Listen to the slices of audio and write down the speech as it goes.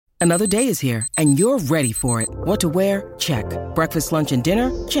Another day is here, and you're ready for it. What to wear? Check. Breakfast, lunch, and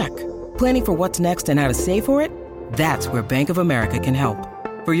dinner? Check. Planning for what's next and how to save for it? That's where Bank of America can help.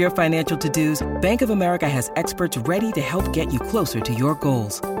 For your financial to-dos, Bank of America has experts ready to help get you closer to your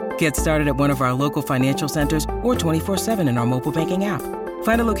goals. Get started at one of our local financial centers or 24/7 in our mobile banking app.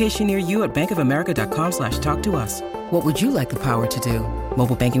 Find a location near you at bankofamerica.com/talktous. What would you like the power to do?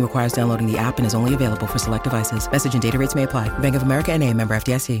 Mobile banking requires downloading the app and is only available for select devices. Message and data rates may apply. Bank of America N.A., member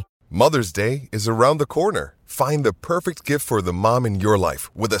FDIC. Mother's Day is around the corner. Find the perfect gift for the mom in your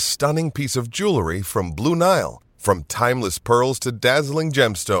life with a stunning piece of jewelry from Blue Nile. From timeless pearls to dazzling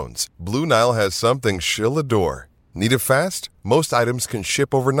gemstones, Blue Nile has something she'll adore. Need it fast? Most items can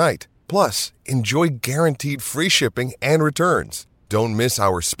ship overnight. Plus, enjoy guaranteed free shipping and returns. Don't miss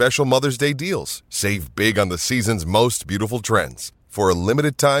our special Mother's Day deals. Save big on the season's most beautiful trends. For a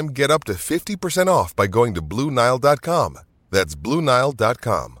limited time, get up to 50% off by going to BlueNile.com. That's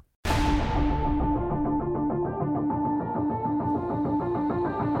BlueNile.com.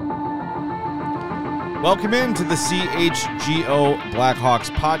 Welcome into the CHGO Blackhawks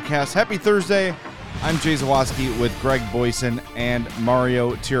Podcast. Happy Thursday. I'm Jay Zawoski with Greg Boyson and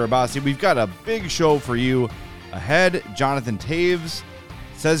Mario Tirabassi. We've got a big show for you ahead. Jonathan Toews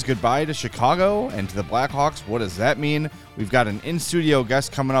says goodbye to Chicago and to the Blackhawks. What does that mean? We've got an in-studio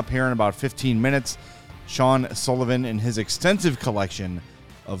guest coming up here in about 15 minutes. Sean Sullivan and his extensive collection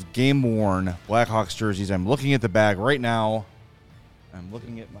of game-worn Blackhawks jerseys. I'm looking at the bag right now. I'm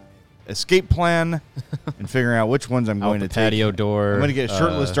looking at my escape plan and figuring out which ones I'm going to take. Patio door. I'm going to get a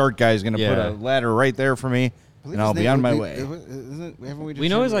shirtless dart guy who's going to put a ladder right there for me, and I'll be on my way. We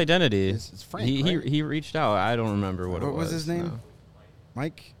know his identity. It's Frank, he reached out. I I don't remember what it was. What was his name? No.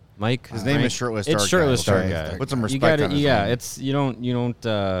 Mike? His name is Shirtless Dart Guy. It's Shirtless Dart Guy. Put some respect on his name. It's you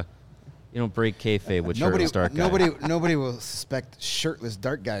don't break kayfabe with Shirtless Dart Guy. Nobody will suspect shirtless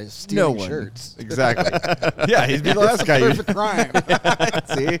dart guys stealing shirts. Exactly. Yeah, he'd be the last guy. Perfect crime.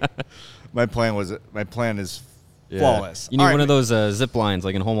 See, my plan is flawless. You need one of those zip lines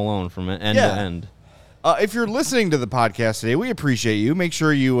like in Home Alone from end to end. If you're listening to the podcast today, we appreciate you. Make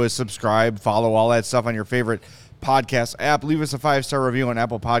sure you subscribe, follow all that stuff on your favorite podcast app. Leave us a 5-star review on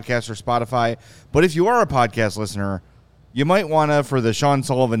Apple Podcasts or Spotify. But if you are a podcast listener, you might want to, for the Sean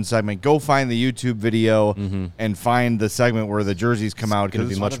Sullivan segment, go find the YouTube video and find the segment where the jerseys come out. It's going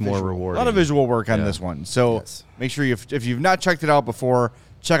to be much more rewarding. A lot of visual work on this one. So make sure if you've not checked it out before,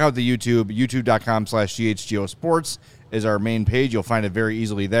 check out the YouTube. YouTube.com/CHGO Sports is our main page. You'll find it very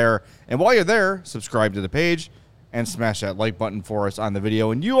easily there. And while you're there, subscribe to the page and smash that like button for us on the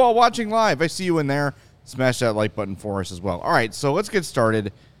video. And you all watching live, I see you in there. Smash that like button for us as well. All right, so let's get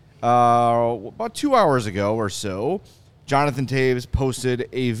started. About 2 hours ago or so, Jonathan Toews posted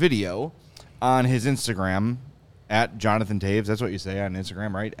a video on his Instagram at Jonathan Toews. That's what you say on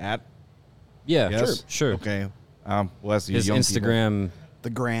Instagram, right? At? Yeah, yes? sure. Okay. Well, that's the his young Instagram. People.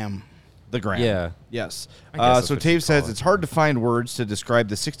 The gram. Yeah. Yes. So Toews says, it's hard to find words to describe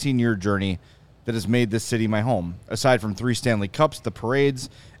the 16-year journey that has made this city my home. Aside from 3 Stanley Cups, the parades,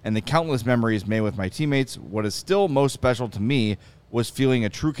 and the countless memories made with my teammates, what is still most special to me was feeling a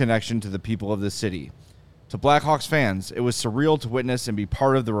true connection to the people of this city. To Blackhawks fans, it was surreal to witness and be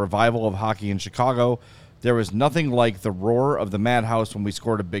part of the revival of hockey in Chicago. There was nothing like the roar of the madhouse when we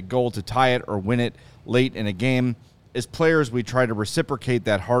scored a big goal to tie it or win it late in a game. As players, we try to reciprocate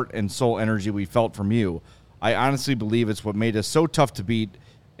that heart and soul energy we felt from you. I honestly believe it's what made us so tough to beat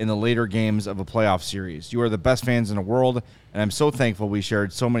in the later games of a playoff series. You are the best fans in the world, and I'm so thankful we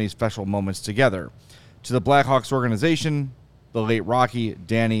shared so many special moments together. To the Blackhawks organization, the late Rocky,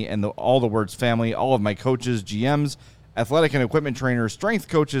 Danny, and all the Words family, all of my coaches, GMs, athletic and equipment trainers, strength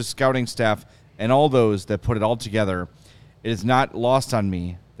coaches, scouting staff, and all those that put it all together, it is not lost on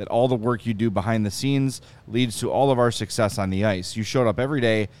me that all the work you do behind the scenes leads to all of our success on the ice. You showed up every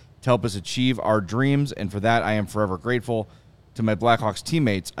day to help us achieve our dreams, and for that I am forever grateful. To my Blackhawks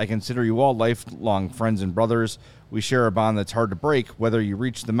teammates, I consider you all lifelong friends and brothers. We share a bond that's hard to break. Whether you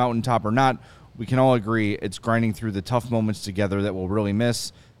reach the mountaintop or not, we can all agree it's grinding through the tough moments together that we'll really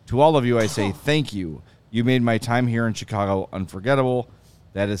miss. To all of you, I say thank you. You made my time here in Chicago unforgettable.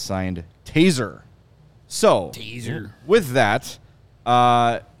 That is signed Taser. So, with that,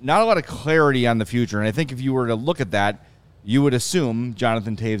 not a lot of clarity on the future. And I think if you were to look at that, you would assume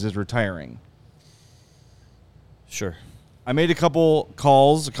Jonathan Toews is retiring. Sure. I made a couple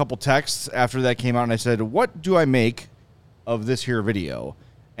calls, a couple texts after that came out, and I said, what do I make of this here video?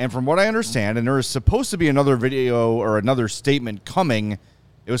 And from what I understand, and there is supposed to be another video or another statement coming.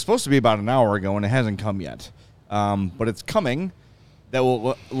 It was supposed to be about an hour ago, and it hasn't come yet. But it's coming. That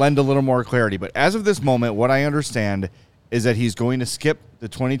will lend a little more clarity. But as of this moment, what I understand is that he's going to skip the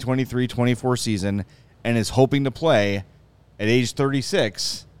 2023-24 season and is hoping to play at age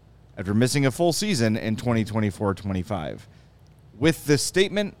 36 after missing a full season in 2024-25. With this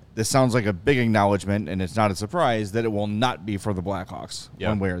statement, this sounds like a big acknowledgement, and it's not a surprise that it will not be for the Blackhawks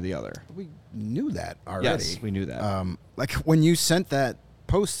one way or the other. We knew that already. Yes, we knew that. Like when you sent that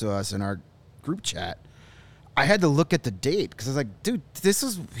post to us in our group chat, I had to look at the date because I was like, dude,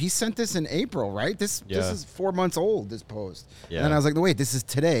 he sent this in April, right? This is 4 months old, this post. Yeah. And then I was like, wait, this is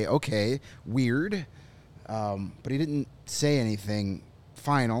today. Okay, weird. But he didn't say anything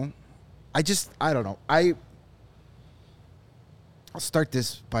final. I don't know. I'll start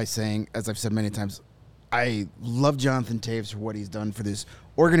this by saying, as I've said many times, I love Jonathan Toews for what he's done for this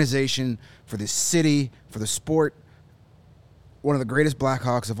organization, for this city, for the sport. One of the greatest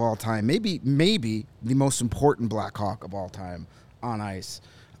Blackhawks of all time. Maybe the most important Blackhawk of all time on ice.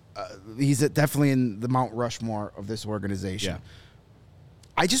 He's definitely in the Mount Rushmore of this organization. Yeah.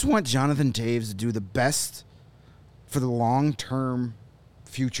 I just want Jonathan Toews to do the best for the long-term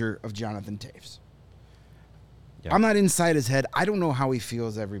future of Jonathan Toews. Yeah. I'm not inside his head. I don't know how he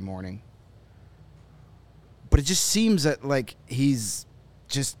feels every morning. But it just seems that like he's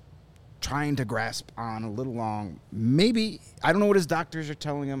just trying to grasp on a little long. Maybe, I don't know what his doctors are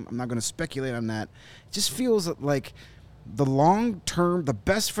telling him. I'm not going to speculate on that. It just feels like the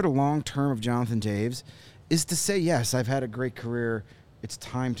best for the long term of Jonathan Toews is to say, yes, I've had a great career. It's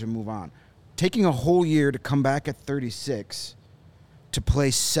time to move on. Taking a whole year to come back at 36 to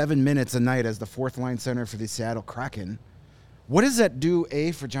play 7 minutes a night as the fourth line center for the Seattle Kraken. What does that do,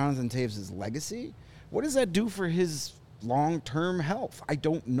 for Jonathan Toews' legacy? What does that do for his long-term health? I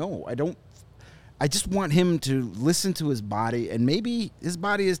don't know. I just want him to listen to his body, and maybe his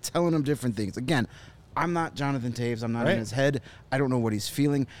body is telling him different things. Again, I'm not Jonathan Toews. I'm not in his head. I don't know what he's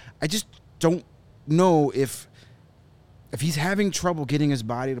feeling. I just don't know if he's having trouble getting his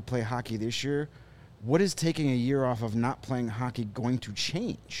body to play hockey this year. What is taking a year off of not playing hockey going to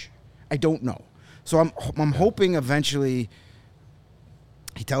change? I don't know. So I'm hoping eventually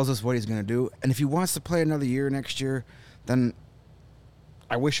he tells us what he's going to do. And if he wants to play another year next year, then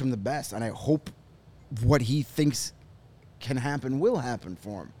I wish him the best. And I hope what he thinks can happen will happen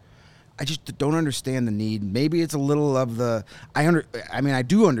for him. I just don't understand the need. Maybe it's a little of the I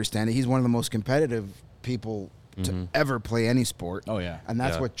do understand it. He's one of the most competitive people to ever play any sport. Oh, yeah. And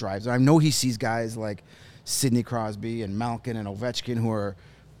that's what drives it. I know he sees guys like Sidney Crosby and Malkin and Ovechkin who are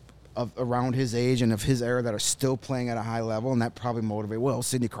around his age and of his era that are still playing at a high level, and that probably motivates. Well,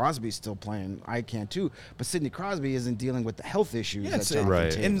 Sidney Crosby's still playing. I can too. But Sidney Crosby isn't dealing with the health issues. Yeah, that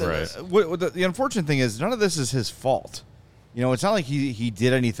Jonathan Toews. The unfortunate thing is none of this is his fault. You know, it's not like he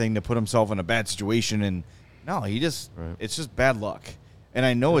did anything to put himself in a bad situation. And no, it's just bad luck. And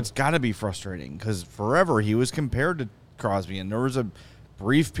I know it's got to be frustrating because forever he was compared to Crosby, and there was a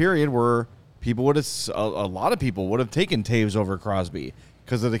brief period where a lot of people would have taken Toews over Crosby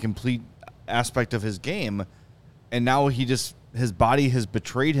because of the complete aspect of his game. And now his body has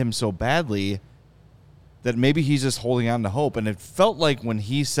betrayed him so badly that maybe he's just holding on to hope. And it felt like when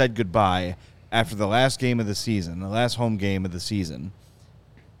he said goodbye after the last game of the season, the last home game of the season,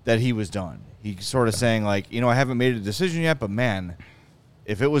 that he was done. He sort of saying like, I haven't made a decision yet, but man,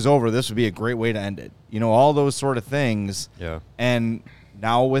 if it was over, this would be a great way to end it. All those sort of things. Yeah. And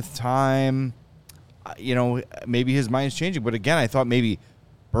now with time, maybe his mind's changing. But again, I thought maybe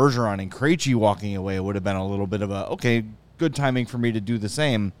Bergeron and Krejci walking away would have been a little bit of good timing for me to do the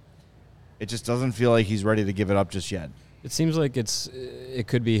same. It just doesn't feel like he's ready to give it up just yet. It seems like it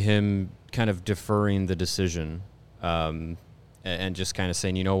could be him kind of deferring the decision and just kind of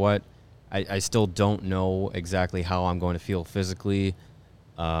saying, you know what, I still don't know exactly how I'm going to feel physically.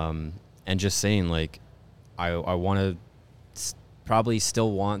 And just saying, like, I want to probably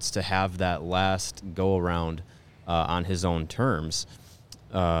still wants to have that last go around on his own terms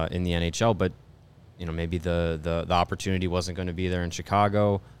in the NHL. But, maybe the opportunity wasn't going to be there in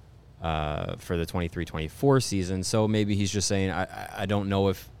Chicago for the 23-24 season. So maybe he's just saying, I don't know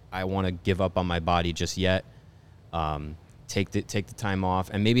if I want to give up on my body just yet. Take the time off.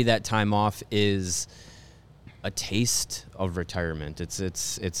 And maybe that time off is a taste of retirement. It's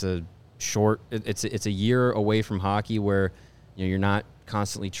a year away from hockey where you're not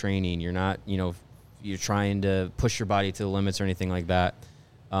constantly training. You're not you're trying to push your body to the limits or anything like that.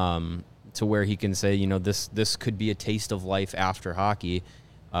 To where he can say this could be a taste of life after hockey,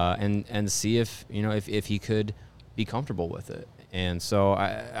 and see if if he could be comfortable with it. And so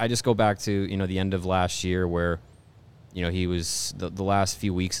I just go back to the end of last year where he was the last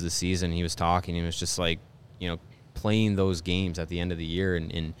few weeks of the season he was talking. He was just like playing those games at the end of the year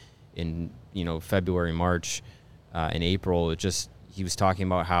in February, March, in April. He was talking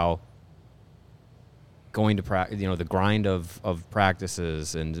about how going to the grind of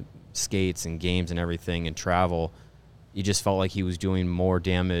practices and skates and games and everything and travel, he just felt like he was doing more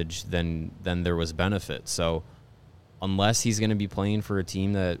damage than there was benefit. So unless he's going to be playing for a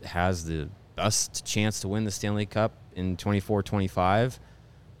team that has the best chance to win the Stanley Cup in 24-25,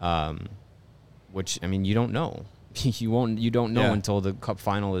 which, I mean, you don't know. You don't know until the Cup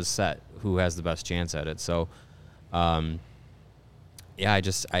final is set who has the best chance at it. So, I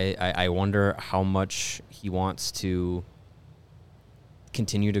wonder how much he wants to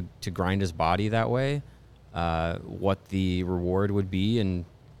continue to grind his body that way, what the reward would be, and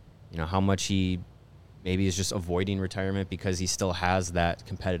how much he maybe is just avoiding retirement because he still has that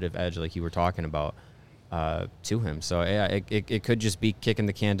competitive edge like you were talking about to him. So it could just be kicking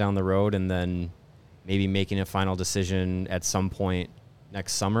the can down the road and then maybe making a final decision at some point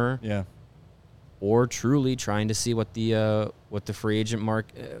next summer. Yeah. Or truly trying to see what the free agent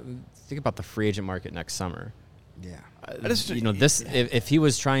market. Think about the free agent market next summer. Yeah. If he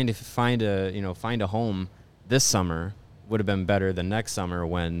was trying to find a home this summer, would have been better than next summer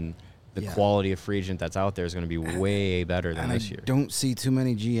when the quality of free agent that's out there is going to be way better than this year. I don't see too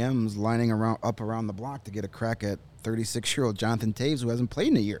many GMs lining up around the block to get a crack at 36-year-old Jonathan Toews, who hasn't played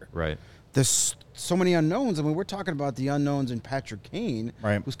in a year. Right. There's so many unknowns. I mean, we're talking about the unknowns in Patrick Kane,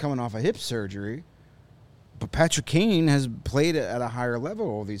 who's coming off a hip surgery. But Patrick Kane has played at a higher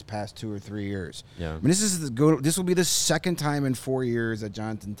level over these past 2 or 3 years. Yeah. I mean, this will be the second time in 4 years that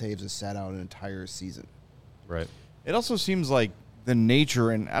Jonathan Toews has sat out an entire season. Right. It also seems like the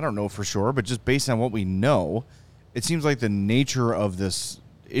nature, and I don't know for sure, but just based on what we know, it seems like the nature of this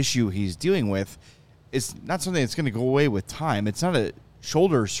issue he's dealing with is not something that's going to go away with time. It's not a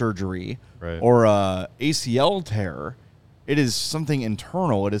shoulder surgery or a ACL tear. It is something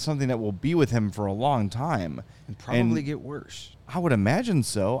internal. It is something that will be with him for a long time. And probably get worse. I would imagine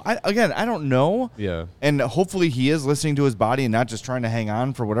so. I don't know. Yeah. And hopefully he is listening to his body and not just trying to hang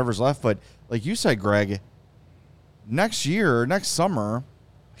on for whatever's left. But like you said, Greg, next summer,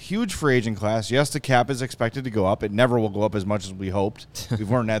 huge free agent class. Yes, the cap is expected to go up. It never will go up as much as we hoped. We've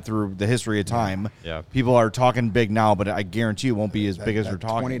learned that through the history of time. Yeah. People are talking big now, but I guarantee it won't be as big as we're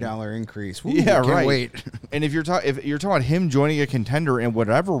talking. $20 increase. Woo, yeah, can't right. Wait. And if you're talking about him joining a contender in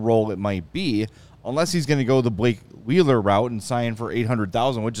whatever role it might be, unless he's going to go the Blake Wheeler route and sign for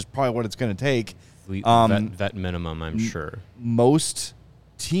 $800,000, which is probably what it's going to take. Vet minimum, I'm sure. Most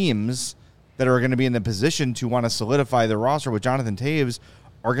teams that are going to be in the position to want to solidify their roster with Jonathan Toews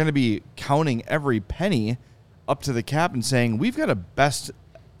are going to be counting every penny up to the cap and saying, we've got to best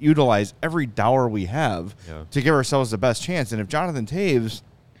utilize every dollar we have to give ourselves the best chance. And if Jonathan Toews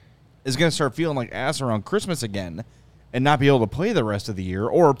is going to start feeling like ass around Christmas again and not be able to play the rest of the year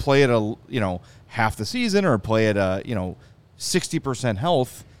or play at half the season or play at 60%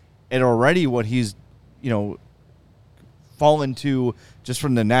 health and already what he's, fallen to just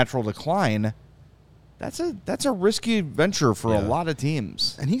from the natural decline, that's a risky venture for a lot of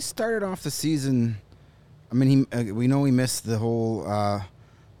teams. And he started off the season. I mean, we know he missed the whole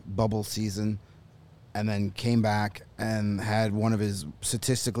bubble season, and then came back and had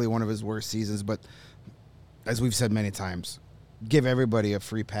statistically one of his worst seasons. But as we've said many times, give everybody a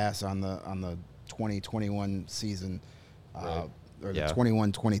free pass on the 2021 season. Or the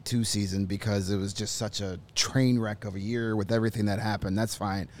 21-22 season, because it was just such a train wreck of a year with everything that happened. That's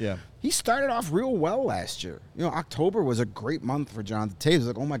fine. Yeah. He started off real well last year. October was a great month for Jonathan Toews.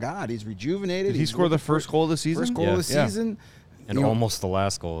 Like, oh my God, he's rejuvenated. Did he score the first goal of the season? First goal of the season. And almost the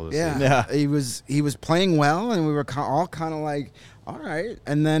last goal of the season. Yeah. He was playing well, and we were all kind of like, all right.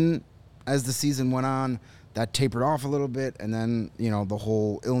 And then as the season went on, that tapered off a little bit, and then, the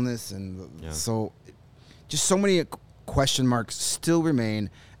whole illness. And so just so many question marks still remain,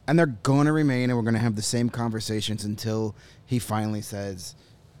 and they're going to remain, and we're going to have the same conversations until he finally says,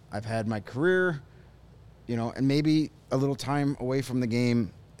 I've had my career, and maybe a little time away from the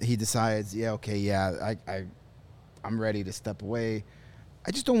game, he decides, I'm ready to step away.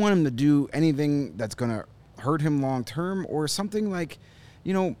 I just don't want him to do anything that's going to hurt him long term, or something like,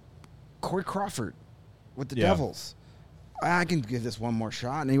 Corey Crawford with the Devils. I can give this one more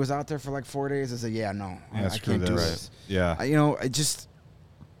shot. And he was out there for like 4 days. I said, I can't do this. Yeah.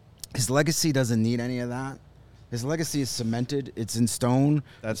 His legacy doesn't need any of that. His legacy is cemented. It's in stone.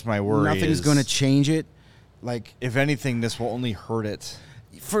 That's my worry. Nothing's going to change it. Like, if anything, this will only hurt it.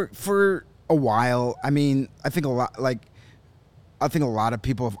 For a while. I mean, I think a lot of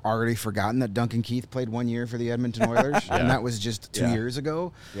people have already forgotten that Duncan Keith played 1 year for the Edmonton Oilers, and that was just 2 years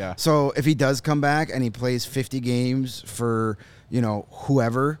ago. Yeah. So if he does come back and he plays 50 games for,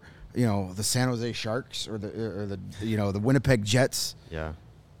 whoever, the San Jose Sharks or the the Winnipeg Jets. Yeah.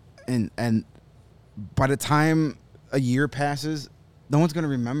 And by the time a year passes, no one's going to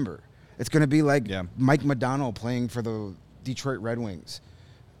remember. It's going to be like Mike Modano playing for the Detroit Red Wings,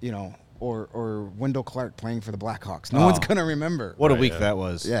 or Wendell Clark playing for the Blackhawks. No one's going to remember. What a week that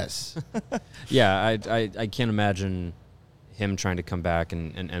was. Yes. Yeah, I can't imagine him trying to come back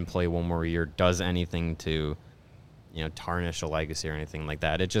and play one more year does anything to, tarnish a legacy or anything like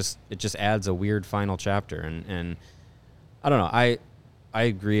that. It just adds a weird final chapter. And I don't know. I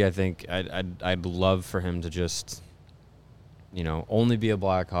agree. I think I'd love for him to just, only be a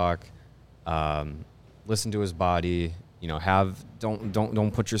Blackhawk, listen to his body,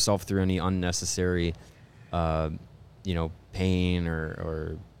 don't put yourself through any unnecessary, pain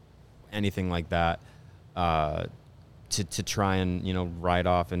or anything like that, to try and, ride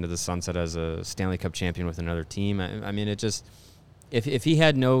off into the sunset as a Stanley Cup champion with another team. I mean, it just, if he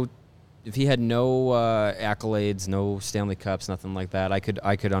had no accolades, no Stanley Cups, nothing like that, I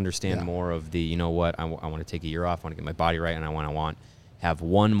could understand more of the, I want to take a year off, I want to get my body right, and I want to have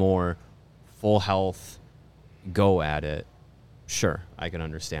one more full health go at it. Sure, I can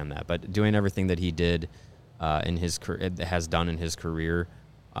understand that. But doing everything that he did has done in his career,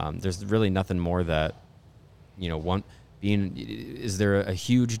 there's really nothing more that, is there a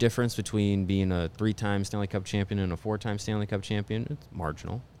huge difference between being a 3-time Stanley Cup champion and a 4-time Stanley Cup champion? It's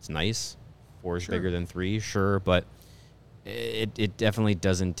marginal. It's nice. 4 is bigger than 3, sure, but it definitely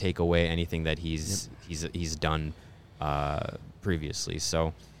doesn't take away anything that he's done previously.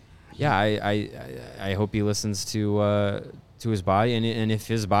 So, yeah, I hope he listens to his body, and if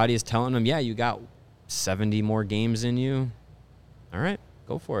his body is telling him, you got 70 more games in you, all right,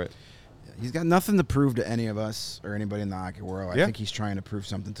 go for it. He's got nothing to prove to any of us or anybody in the hockey world. I think he's trying to prove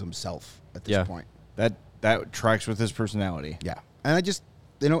something to himself at this point. That tracks with his personality. Yeah. And I just,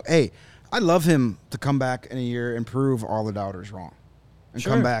 hey, I love him to come back in a year and prove all the doubters wrong. And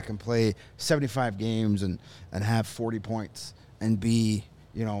come back and play 75 games and have 40 points and be,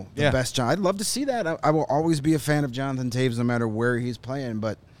 the best. I'd love to see that. I will always be a fan of Jonathan Toews no matter where he's playing,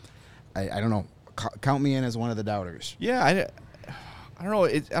 but I don't know. Count me in as one of the doubters. Yeah, I don't know.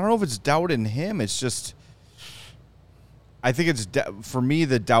 I don't know if it's doubt in him. It's just, I think it's for me.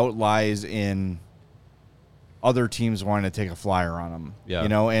 The doubt lies in other teams wanting to take a flyer on him. Yeah,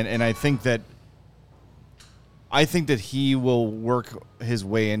 and I think that he will work his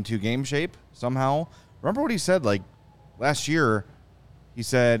way into game shape somehow. Remember what he said like last year? He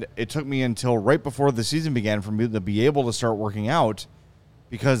said it took me until right before the season began for me to be able to start working out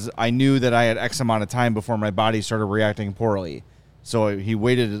because I knew that I had X amount of time before my body started reacting poorly. So he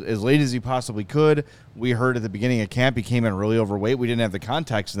waited as late as he possibly could. We heard at the beginning of camp he came in really overweight. We didn't have the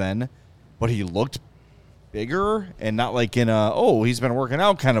context then, but he looked bigger and not like in he's been working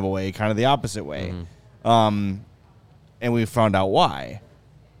out kind of a way, kind of the opposite way. Mm-hmm. And we found out why.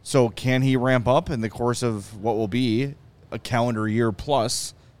 So can he ramp up in the course of what will be a calendar year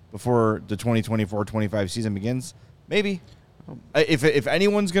plus before the 2024-25 season begins? Maybe. If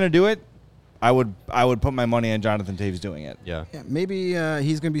anyone's going to do it, I would put my money on Jonathan Toews doing it. Yeah maybe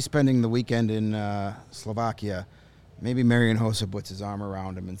he's going to be spending the weekend in Slovakia. Maybe Marian Hossa puts his arm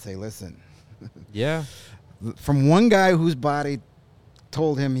around him and say, listen. Yeah. From one guy whose body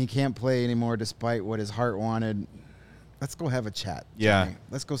told him he can't play anymore despite what his heart wanted, let's go have a chat. Yeah. Johnny.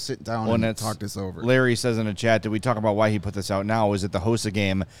 Let's go sit down and talk this over. Larry says in a chat, did we talk about why he put this out now? Is it the Hossa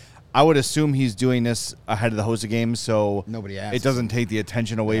game? I would assume he's doing this ahead of the Hossa game, so nobody asks. It doesn't take the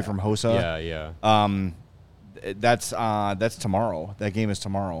attention away from Hossa. Yeah. That's tomorrow. That game is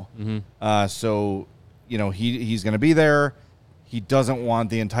tomorrow. Mm-hmm. So he's going to be there. He doesn't want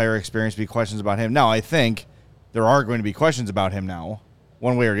the entire experience to be questions about him. Now, I think there are going to be questions about him now,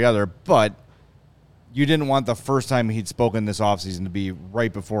 one way or the other, but you didn't want the first time he'd spoken this offseason to be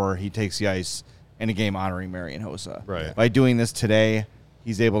right before he takes the ice in a game honoring Marian Hossa. Right. By doing this today,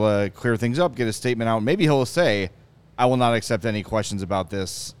 he's able to clear things up, get a statement out. Maybe he'll say, I will not accept any questions about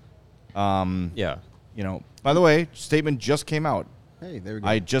this. Yeah. By the way, statement just came out. Hey, there we go.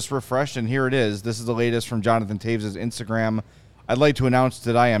 I just refreshed, and here it is. This is the latest from Jonathan Toews' Instagram. I'd like to announce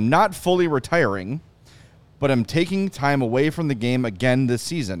that I am not fully retiring, but I'm taking time away from the game again this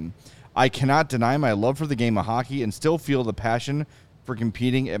season. I cannot deny my love for the game of hockey and still feel the passion for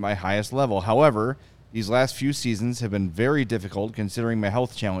competing at my highest level. However, these last few seasons have been very difficult considering my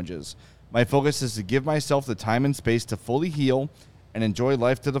health challenges. My focus is to give myself the time and space to fully heal and enjoy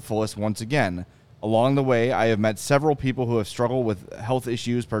life to the fullest once again. Along the way, I have met several people who have struggled with health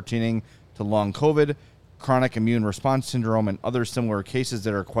issues pertaining to long COVID, chronic immune response syndrome, and other similar cases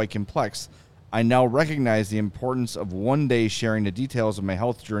that are quite complex. I now recognize the importance of one day sharing the details of my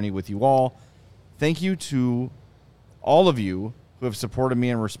health journey with you all. Thank you to all of you who have supported me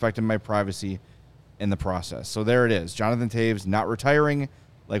and respected my privacy in the process. So there it is. Jonathan Toews not retiring,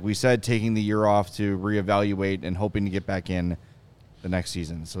 like we said, taking the year off to reevaluate and hoping to get back in the next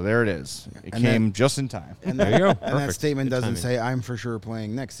season. So there it is. It came just in time. And there you go. And that statement Good doesn't timing. say I'm for sure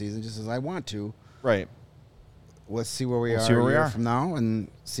playing next season, just as I want to. Right. Let's see where we We'll are see where a we year are. from now and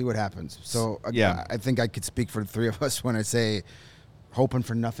see what happens. So Yeah. I think I could speak for the three of us when I say hoping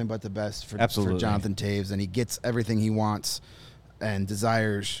for nothing but the best for Absolutely. Jonathan Toews, and he gets everything he wants and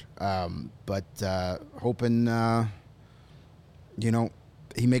desires. But hoping,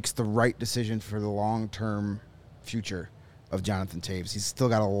 he makes the right decision for the long-term future of Jonathan Toews. He's still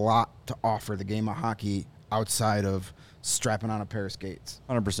got a lot to offer the game of hockey outside of strapping on a pair of skates.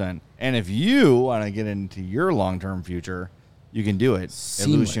 100%. And if you want to get into your long-term future, you can do it at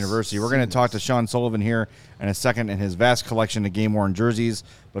Seamless. Lewis University. We're going to talk to Sean Sullivan here in a second and his vast collection of game-worn jerseys.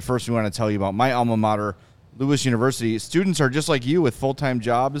 But first, we want to tell you about my alma mater, Lewis University. Students are just like you with full-time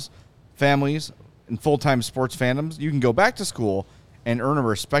jobs, families, and full-time sports fandoms. You can go back to school and earn a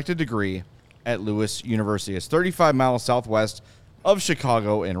respected degree at Lewis University. It's 35 miles southwest of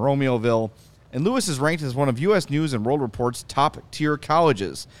Chicago in Romeoville. And Lewis is ranked as one of U.S. News and World Report's top-tier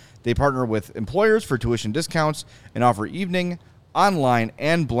colleges. They partner with employers for tuition discounts and offer evening, online,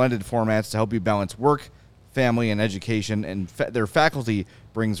 and blended formats to help you balance work, family, and education. And their faculty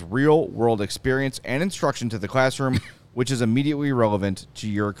brings real-world experience and instruction to the classroom, which is immediately relevant to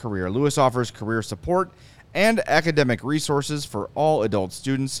your career. Lewis offers career support and academic resources for all adult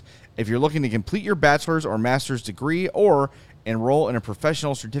students. If you're looking to complete your bachelor's or master's degree or enroll in a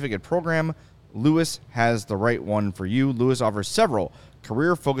professional certificate program, Lewis has the right one for you. Lewis offers several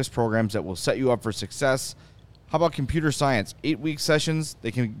career-focused programs that will set you up for success. How about computer science? 8-week sessions.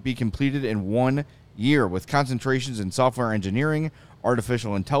 They can be completed in 1 year with concentrations in software engineering,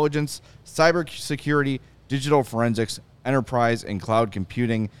 artificial intelligence, cybersecurity, digital forensics, enterprise, and cloud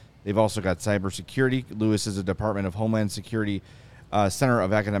computing. They've also got cybersecurity. Lewis is a Department of Homeland Security Center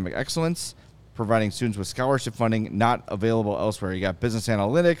of Academic Excellence, providing students with scholarship funding not available elsewhere. You got business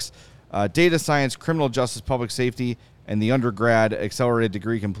analytics, data science, criminal justice, public safety, and the undergrad accelerated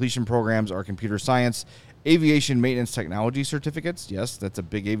degree completion programs are computer science, aviation maintenance technology certificates. Yes, that's a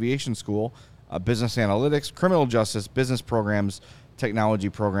big aviation school. Business analytics, criminal justice, business programs, technology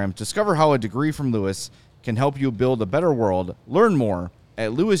programs. Discover how a degree from Lewis can help you build a better world. Learn more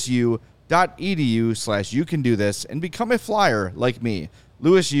at lewisu.edu/youcandothis and become a flyer like me.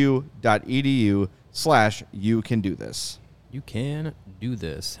 lewisu.edu/youcandothis. You can do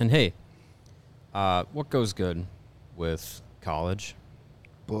this. And hey, what goes good with college?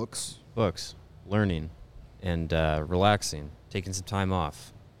 Books. Books, learning, and relaxing, taking some time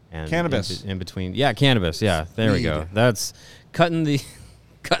off. And Cannabis. in between. Yeah, cannabis. Yeah, there we go. Weed. That's cutting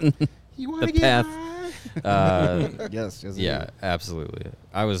You want the to get path. high? Yes. Yeah, absolutely.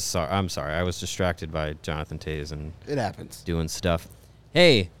 I'm sorry. I was distracted by Jonathan Toews and It happens. doing stuff.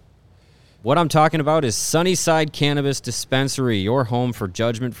 Hey, what I'm talking about is Sunnyside Cannabis Dispensary, your home for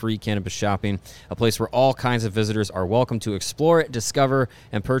judgment-free cannabis shopping, a place where all kinds of visitors are welcome to explore, discover,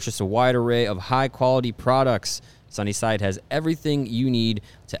 and purchase a wide array of high-quality products. Sunnyside has everything you need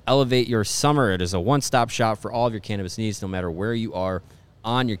to elevate your summer. It is a one-stop shop for all of your cannabis needs, no matter where you are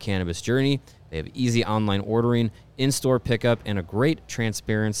on your cannabis journey. They have easy online ordering, in-store pickup, and a great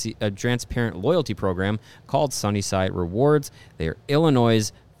transparent loyalty program called Sunnyside Rewards. They are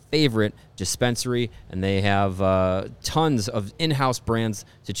Illinois' favorite dispensary, and they have tons of in-house brands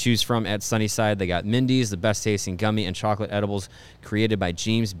to choose from at Sunnyside. They got Mindy's, the best tasting gummy and chocolate edibles created by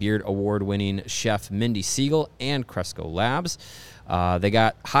James Beard award-winning chef Mindy Siegel and Cresco Labs. They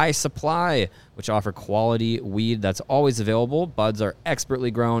got High Supply, which offer quality weed that's always available. Buds are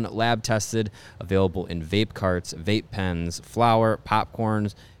expertly grown, lab-tested, available in vape carts, vape pens, flower,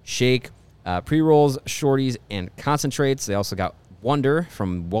 popcorns, shake, pre-rolls, shorties, and concentrates. They also got Wonder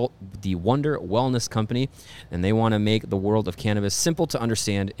from the Wonder Wellness Company, and they want to make the world of cannabis simple to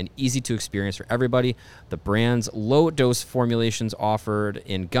understand and easy to experience for everybody. The brand's low-dose formulations offered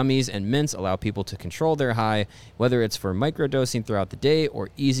in gummies and mints allow people to control their high, whether it's for microdosing throughout the day or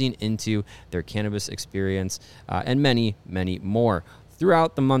easing into their cannabis experience, and many, many more.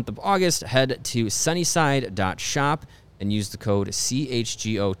 Throughout the month of August, head to sunnyside.shop and use the code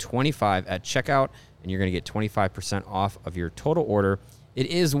CHGO25 at checkout, and you're going to get 25% off of your total order. It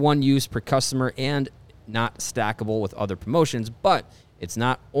is one use per customer and not stackable with other promotions, but It's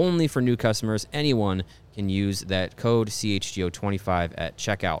not only for new customers. Anyone can use that code CHGO25 at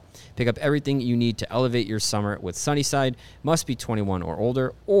checkout. Pick up everything you need to elevate your summer with Sunnyside. Must be 21 or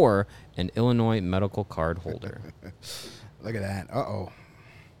older or an Illinois medical card holder. Look at that. Uh-oh.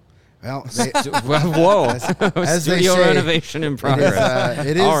 Well, whoa. as Studio they say, renovation in progress.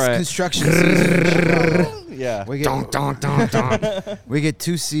 It is All right. construction season in Chicago. Yeah. We get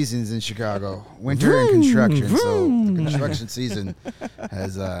 2 seasons in Chicago, winter and construction. So the construction season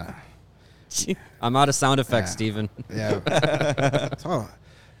has... I'm out of sound effects, Steven. Yeah. Oh,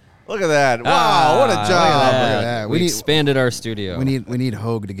 Look at that. Wow, what a job. look at that. We expanded our studio. We need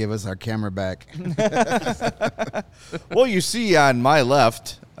Hogue to give us our camera back. Well, you see on my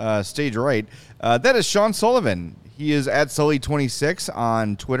left, stage right, that is Sean Sullivan. He is at Sully26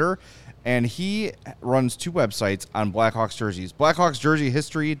 on Twitter, and he runs 2 websites on Blackhawks jerseys,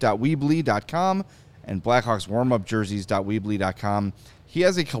 blackhawksjerseyhistory.weebly.com and blackhawkswarmupjerseys.weebly.com. He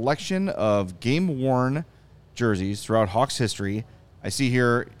has a collection of game-worn jerseys throughout Hawks history. I see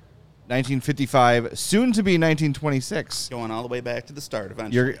here 1955, soon to be 1926. Going all the way back to the start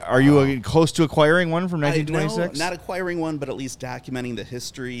eventually. Are you close to acquiring one from 1926? No, not acquiring one, but at least documenting the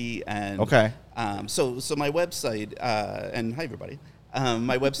history. And okay. So my website, and hi everybody,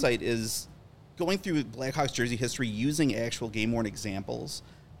 my website is going through Blackhawks jersey history using actual game-worn examples.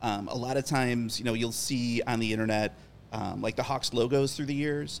 A lot of times, you'll see on the internet like the Hawks logos through the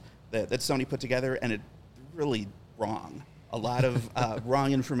years that somebody put together, and it's really wrong. A lot of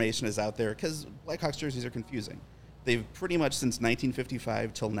wrong information is out there because Blackhawks jerseys are confusing. They've pretty much since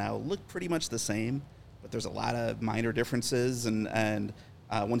 1955 till now looked pretty much the same, but there's a lot of minor differences. And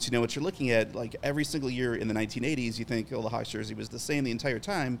once you know what you're looking at, like every single year in the 1980s, you think, the Hawks jersey was the same the entire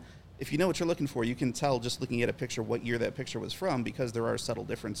time. If you know what you're looking for, you can tell just looking at a picture what year that picture was from, because there are subtle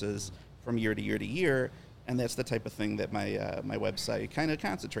differences from year to year to year. And that's the type of thing that my website kind of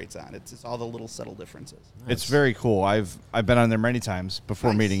concentrates on. It's all the little subtle differences. Nice. It's very cool. I've been on there many times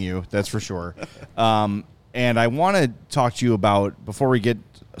before meeting you. That's for sure. And I want to talk to you about, before we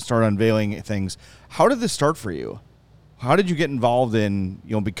start unveiling things, how did this start for you? How did you get involved in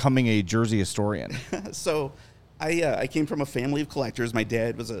becoming a jersey historian? So I came from a family of collectors. My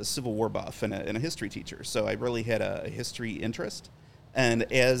dad was a Civil War buff and a history teacher, so I really had a history interest. And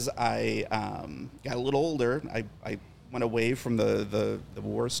as I got a little older, I went away from the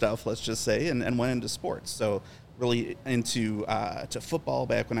war stuff, let's just say, and went into sports. So really into to football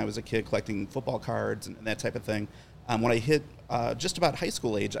back when I was a kid, collecting football cards and that type of thing. When I hit just about high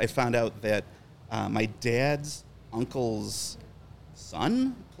school age, I found out that my dad's uncle's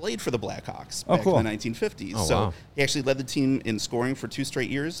son played for the Blackhawks back in the 1950s. Oh, so wow. He actually led the team in scoring for 2 straight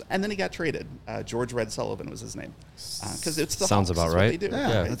years, and then he got traded. George Red Sullivan was his name. Because it's the Sounds Hawks, about that's what right. they do,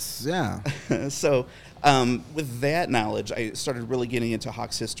 Yeah, right? So with that knowledge, I started really getting into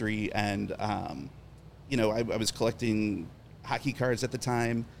Hawks history, and I was collecting hockey cards at the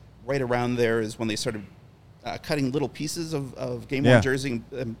time. Right around there is when they started cutting little pieces of game-worn jersey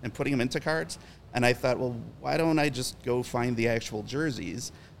and putting them into cards. And I thought, well, why don't I just go find the actual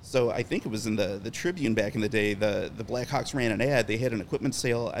jerseys? So I think it was in the Tribune back in the day, the Blackhawks ran an ad. They had an equipment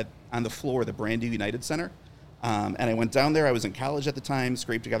sale on the floor of the brand new United Center. And I went down there. I was in college at the time,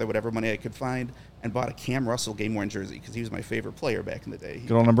 scraped together whatever money I could find, and bought a Cam Russell game-worn jersey because he was my favorite player back in the day.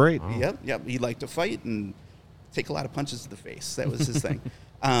 Good old number 8. Yep. He liked to fight and take a lot of punches to the face. That was his thing.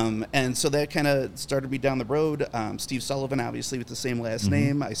 And so that kind of started me down the road. Steve Sullivan, obviously, with the same last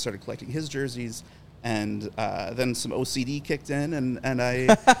name. I started collecting his jerseys. And then some OCD kicked in, and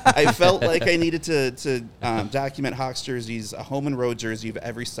I felt like I needed to document Hawks jerseys, a home and road jersey of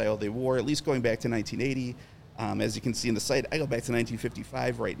every style they wore, at least going back to 1980. As you can see in the site, I go back to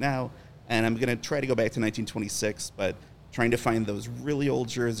 1955 right now, and I'm going to try to go back to 1926, but trying to find those really old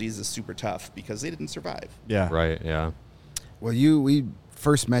jerseys is super tough because they didn't survive. Yeah. Right, yeah. Well, we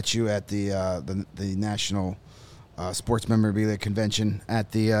first met you at the National Sports Memorabilia Convention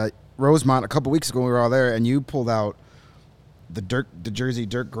at the Rosemont a couple weeks ago. We were all there, and you pulled out the jersey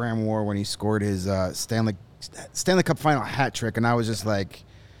Dirk Graham wore when he scored his Stanley Cup final hat trick, and I was just like,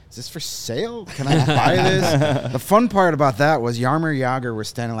 is this for sale? Can I buy this? The fun part about that was Jaromir Jagr was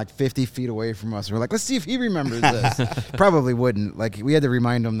standing like 50 feet away from us. We're like, let's see if he remembers this. Probably wouldn't. Like, we had to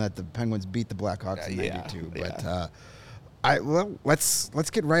remind him that the Penguins beat the Blackhawks in '92. But let's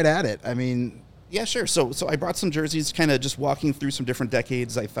get right at it. I mean, yeah, sure. So I brought some jerseys, kind of just walking through some different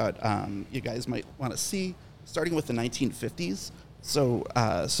decades. I thought you guys might want to see, starting with the 1950s. So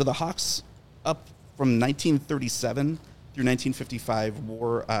the Hawks up from 1937 through 1955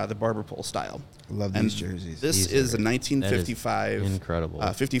 wore the barber pole style. I love these jerseys. This is a 1955 incredible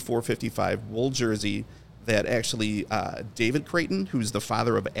 54-55 wool jersey that actually David Creighton, who's the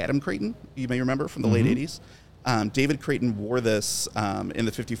father of Adam Creighton, you may remember from the late 80s, David Creighton wore this in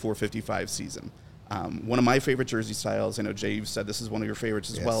the 54-55 season. One of my favorite jersey styles. I know, Jay, you've said this is one of your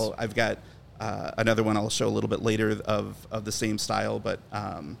favorites as well. I've got another one I'll show a little bit later of the same style, but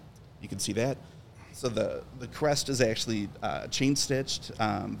you can see that. So the crest is actually chain stitched.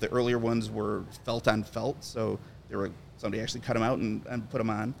 The earlier ones were felt on felt, so somebody actually cut them out and put them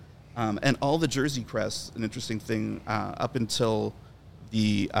on. And all the jersey crests, an interesting thing, up until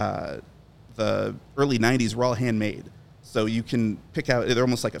the early 90s, were all handmade. So you can pick out, they're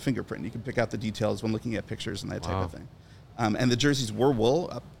almost like a fingerprint. You can pick out the details when looking at pictures and that type of thing. And the jerseys were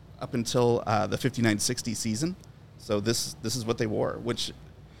wool up until the 59-60 season. So this is what they wore, which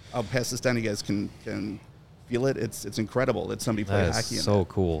I'll pass this down. You guys can feel it. It's incredible that somebody played hockey in that. So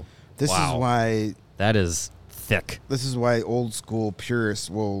cool. This is why... That is thick. This is why old school purists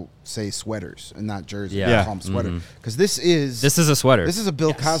will say sweaters and not jerseys. Yeah. They call them sweater. Because this is a sweater. This is a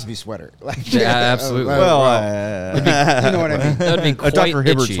Bill Cosby sweater. Like, yeah, absolutely. you know what I mean? That would be quite Dr.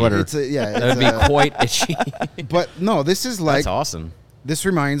 Hibbert itchy. sweater. That would be quite itchy. But no, this is like... That's awesome. This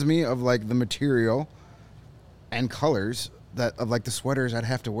reminds me of like the material and colors of like the sweaters I'd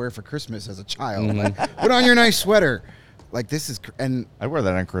have to wear for Christmas as a child. Like, put on your nice sweater. Like this is... And I'd wear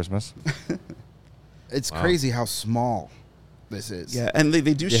that on Christmas. it's crazy how small this is. Yeah, and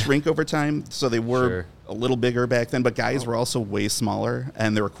they do shrink over time, so they were a little bigger back then, but guys were also way smaller,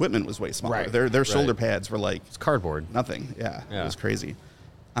 and their equipment was way smaller. Right. Their shoulder pads were like... It's cardboard. Nothing. Yeah, it was crazy.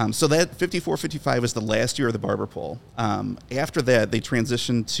 So that 54-55 was the last year of the barber pole. After that, they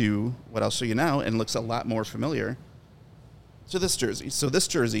transitioned to what I'll show you now, and looks a lot more familiar, to this jersey. So this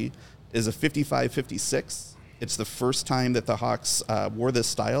jersey is a 55-56. It's the first time that the Hawks wore this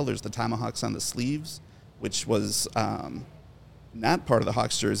style. There's the tomahawks on the sleeves, which was not part of the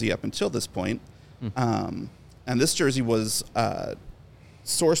Hawks jersey up until this point. And this jersey was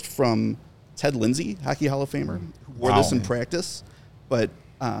sourced from Ted Lindsay, Hockey Hall of Famer, who wore this in practice. But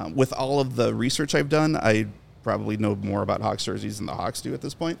with all of the research I've done, I probably know more about Hawks jerseys than the Hawks do at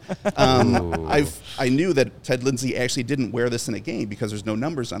this point. I knew that Ted Lindsay actually didn't wear this in a game because there's no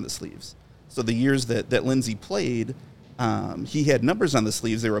numbers on the sleeves. So the years that Lindsay played, he had numbers on the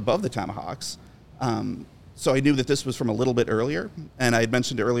sleeves. They were above the tomahawks. So I knew that this was from a little bit earlier. And I had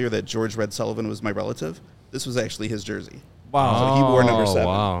mentioned earlier that George Red Sullivan was my relative. This was actually his jersey. Wow. So he wore number 7.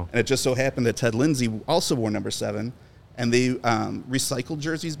 Wow. And it just so happened that Ted Lindsay also wore number 7. And they recycled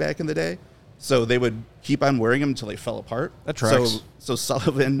jerseys back in the day. So they would keep on wearing them until they fell apart. That tracks. So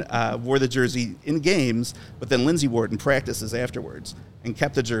Sullivan wore the jersey in games, but then Lindsay wore it in practices afterwards and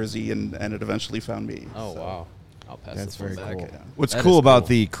kept the jersey, and it eventually found me. Oh, wow. I'll pass That's this one very back. cool. What's That cool is about cool.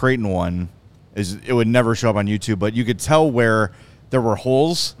 the Creighton one is it would never show up on YouTube, but you could tell where there were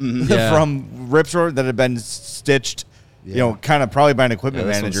holes Yeah. from rips that had been stitched. You know, kind of probably by an equipment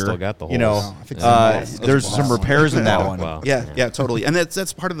Yeah, this one's manager. still got the You know, holes. I think there's some repairs in that one. Wow. Yeah, totally. And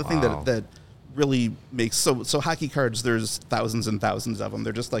that's part of the thing Wow. that really makes so hockey cards. There's thousands and thousands of them.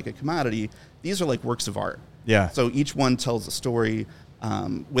 They're just like a commodity. These are like works of art. Yeah. So each one tells a story.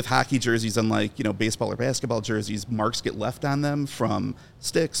 With hockey jerseys, unlike baseball or basketball jerseys, marks get left on them from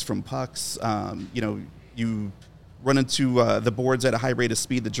sticks, from pucks. You run into the boards at a high rate of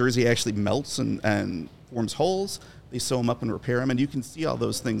speed. The jersey actually melts and forms holes. They sew them up and repair them, and you can see all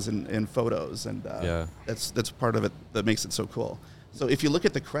those things in photos. And that's part of it that makes it so cool. So if you look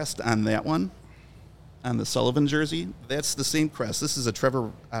at the crest on that one, on the Sullivan jersey, that's the same crest. This is a Trevor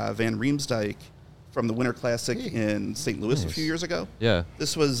Van Riemsdyk from the Winter Classic in St. Louis a few years ago. Yeah.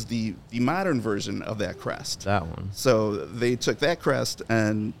 This was the modern version of that crest. That one. So they took that crest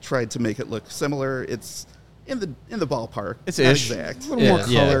and tried to make it look similar. It's in the ballpark. It's not ish. exact. A little more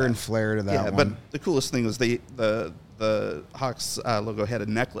color and flair to that Yeah, one. but the coolest thing was the Hawks logo had a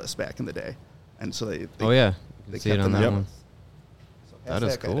necklace back in the day, and so they Oh, yeah. You they can see it kept on the that necklace. one. So pass That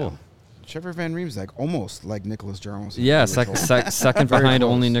is guy cool. down. Trevor Van Riemsdyk, almost like Nicholas Jarmelson. Yeah, Really cool. second Very behind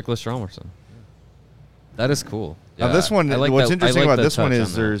close. only Nicholas Jarmelson. That is cool. Now Yeah, this one, I like what's that- I interesting like about the this one touch is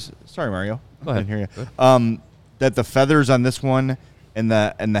on that. there's. Sorry, Mario. Go ahead. I didn't hear you. That the feathers on this one and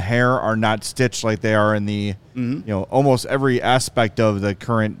the hair are not stitched like they are in the almost every aspect of the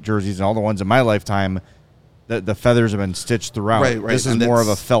current jerseys and all the ones in my lifetime. The feathers have been stitched throughout. Right. This is And more of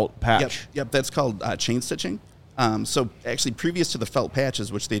a that's- felt patch. Yep. That's called chain stitching. So actually, previous to the felt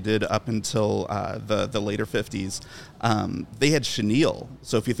patches, which they did up until the later 50s, they had chenille.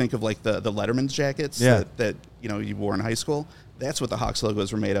 So if you think of like the Letterman's jackets that you wore in high school, that's what the Hawks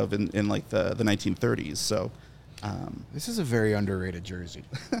logos were made of in like the 1930s. So This is a very underrated jersey.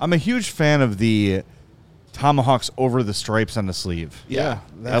 I'm a huge fan of the tomahawks over the stripes on the sleeve. yeah.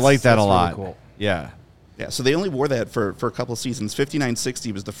 I like that a that's really lot. cool. Yeah. Yeah, so they only wore that for a couple of seasons.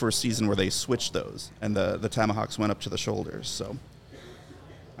 59-60 was the first season where they switched those, and the Tomahawks went up to the shoulders. So,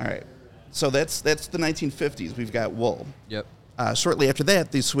 all right. So that's the 1950s. We've got wool. Yep. Shortly after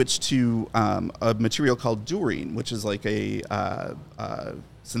that, they switched to a material called durine, which is like a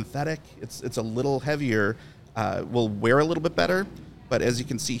synthetic. It's a little heavier. Will wear a little bit better. But as you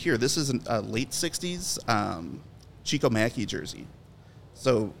can see here, this is a late 60s CHGO Mackey jersey.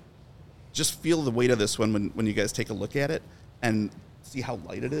 So just feel the weight of this one when you guys take a look at it and see how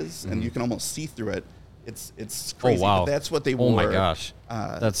light it is, and you can almost see through it. It's crazy. Oh, wow. But that's what they wore. Oh, my gosh.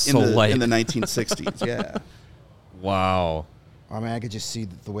 That's in so the, light. in the 1960s, yeah. Wow. I mean, I could just see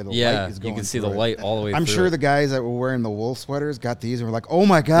the way the light is going. You can see the through it. light all the way I'm through sure it. the guys that were wearing the wool sweaters got these and were like, oh,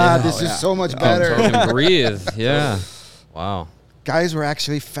 my God, this is so much better. You can breathe. Yeah. Wow. Guys were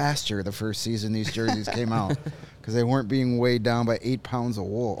actually faster the first season these jerseys came out because they weren't being weighed down by 8 pounds of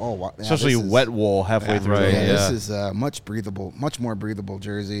wool. Oh, wow. Yeah, Especially wet wool halfway through. right, Yeah, yeah. this is a much more breathable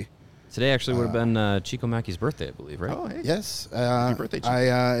jersey. Today actually would have been CHGO Mackey's birthday, I believe, right? Oh, hey. Yes. Happy birthday,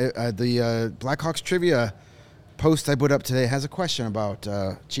 Chico. The Blackhawks trivia post I put up today has a question about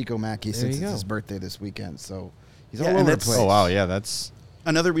CHGO Mackey since you it's go. his birthday this weekend. So he's Yeah, all and over the that's- place. Oh, wow. Yeah, that's...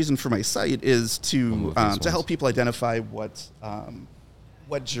 Another reason for my site is to move these help ones. people identify what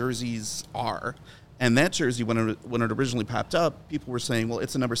jerseys are. And that jersey, when it originally popped up, people were saying, well,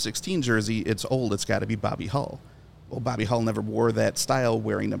 it's a number 16 jersey. It's old. It's got to be Bobby Hull. Well, Bobby Hull never wore that style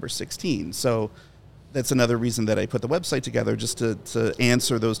wearing number 16. So that's another reason that I put the website together, just to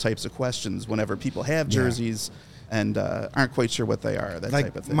answer those types of questions whenever people have jerseys and aren't quite sure what they are, that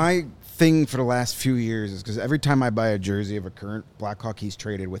type of thing. My thing for the last few years is because every time I buy a jersey of a current Blackhawk, he's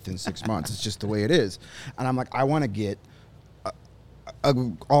traded within 6 months. It's just the way it is. And I'm like, I want to get a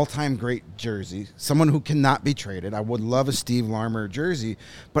all-time great jersey, someone who cannot be traded. I would love a Steve Larmer jersey,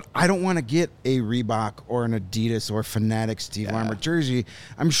 but I don't want to get a Reebok or an Adidas or Fanatic Steve Larmer jersey.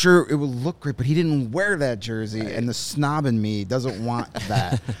 I'm sure it will look great, but he didn't wear that jersey, and the snob in me doesn't want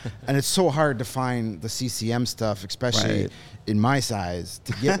that. And it's so hard to find the CCM stuff, especially in my size,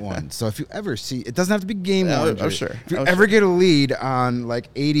 to get one. So if you ever see, it doesn't have to be game worn. Oh, sure. If you ever get a lead on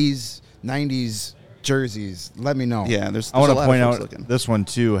like 80s, 90s jerseys, let me know. Yeah, there's I want a to lot point of out folks looking. this one,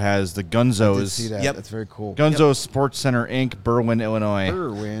 too, has the I did Gunzos. see that. Yep. That's very cool. Gunzos Sports Center, Inc., Berwyn, Illinois.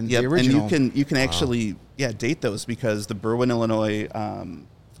 Irwin, Yep, the original. and you can actually date those because the Berwyn, Illinois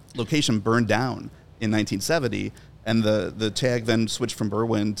location burned down in 1970, and the tag then switched from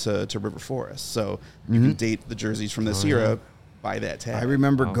Berwyn to River Forest. So you can date the jerseys from this era by that tag. I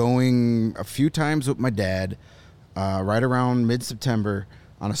remember going a few times with my dad, right around mid-September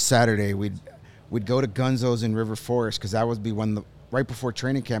on a Saturday. We'd go to Gunzo's in River Forest because that would be right before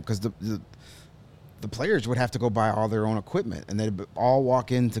training camp, because the players would have to go buy all their own equipment, and they'd all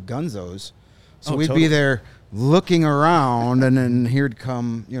walk into Gunzo's. So we'd totally. be there looking around, and then here'd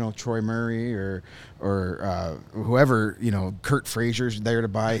come, Troy Murray or whoever, Kurt Frazier's there to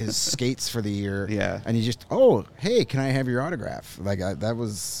buy his skates for the year. Yeah. And he just, hey, can I have your autograph? Like that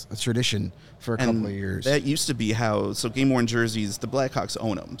was a tradition for a couple of years. That used to be how, so game-worn jerseys, the Blackhawks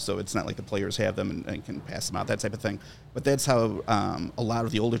own them, so it's not like the players have them and can pass them out, that type of thing. But that's how a lot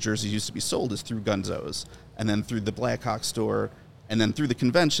of the older jerseys used to be sold, is through Gunzo's, and then through the Blackhawks store, and then through the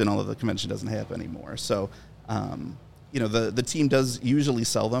convention, although the convention doesn't have anymore. So, the team does usually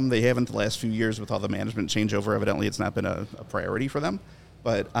sell them. They haven't the last few years with all the management changeover. Evidently, it's not been a priority for them.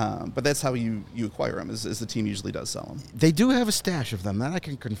 But that's how you acquire them, is the team usually does sell them. They do have a stash of them, that I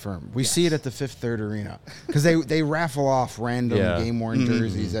can confirm. We see it at the Fifth Third Arena because they raffle off random game-worn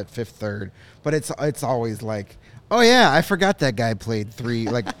jerseys at Fifth Third. But it's always like, oh yeah, I forgot that guy played 3.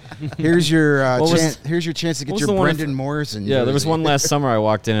 Like, here's your here's your chance to get your Brendan Morrison. Yeah, there was jersey. one last summer I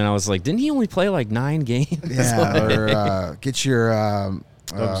walked in and I was like, didn't he only play like 9 games? Yeah, or get your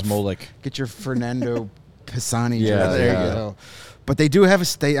Doug Smolik. get your Fernando Pisani Yeah, jersey. there you You go. know. But they do have a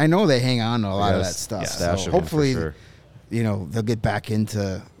state. I know they hang on to a lot of that Yes, stuff. yeah, So stash of 'em for hopefully, sure. they'll get back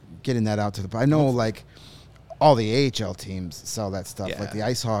into getting that out to the. I know, like, all the AHL teams sell that stuff. Yeah. Like the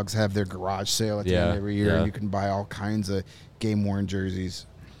Ice Hogs have their garage sale at the end Yeah, of every year, yeah. and you can buy all kinds of game-worn jerseys.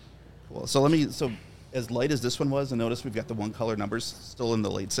 Cool. So as light as this one was, and notice we've got the one-color numbers still in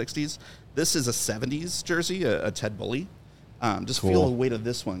the late 60s. This is a 70s jersey, a Ted Bully. Just feel the weight of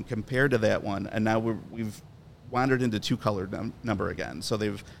this one compared to that one, and now we've wandered into two-color number again. So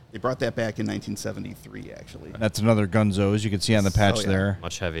they brought that back in 1973, actually. That's another Gunzos. You can see on the patch yeah. there.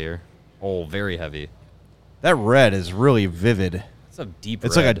 Much heavier. Oh, very heavy. That red is really vivid. It's a deep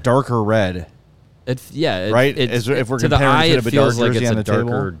It's red. like a darker red. Right? If we're to the comparing eye, to it the feels dark like jersey it's on a the table.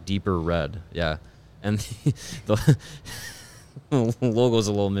 darker, deeper red. Yeah. And the logo's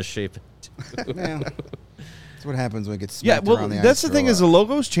a little misshapen. Well, That's what happens when it gets Yeah, smacked well, around the that's ice the thing for a is the while.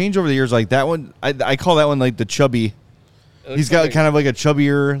 logos change over the years. Like that one, I call that one like the chubby. He's got kind of like a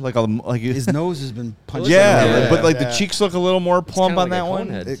chubbier, like His nose has been punched. yeah, in. but like the cheeks look a little more plump on that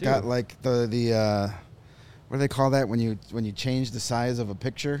one. It got like the what do they call that when you change the size of a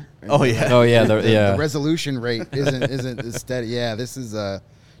picture? Oh yeah, The resolution rate isn't as steady. Yeah, this is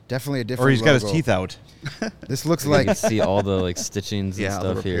definitely a different. Or he's got his logo. teeth out. This looks You like can see all the like stitchings and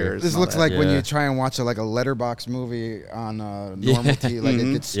stuff here. repairs. this and all looks that. like when Yeah. you try and watch like a letterbox movie on normal TV, like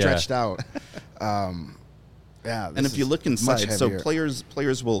it gets stretched out. And if you look inside, so players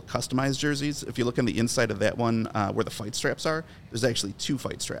will customize jerseys. If you look on the inside of that one where the fight straps are, there's actually 2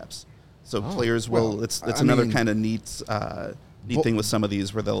 fight straps. So players will. well, It's I another mean, kind of neat thing with some of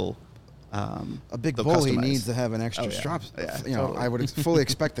these where they'll. a big they'll bully customize. needs to have an extra Oh, yeah. strap. Yeah, You know, I would fully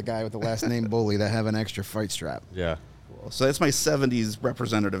expect the guy with the last name Bully to have an extra fight strap. Yeah. So that's my 70s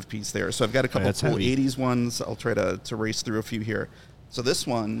representative piece there. So I've got a couple that's cool heavy. 80s ones. I'll try to race through a few here. So this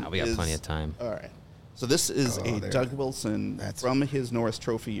one We got is, plenty of time. All right. So this is a there. Doug Wilson That's- from his Norris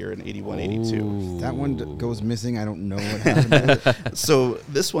Trophy year in 81-82. That one goes missing. I don't know what happened to it. So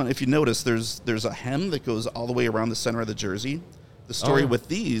this one, if you notice, there's a hem that goes all the way around the center of the jersey. The story with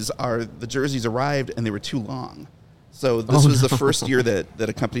these are the jerseys arrived and they were too long. So this was the first year that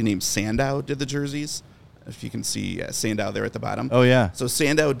a company named Sandow did the jerseys. If you can see Sandow there at the bottom. Oh, yeah. So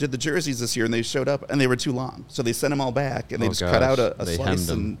Sandow did the jerseys this year and they showed up and they were too long. So they sent them all back and they just cut out a They slice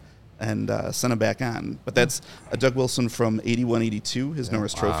hemmed and sent them back on. But that's a Doug Wilson from 81-82, his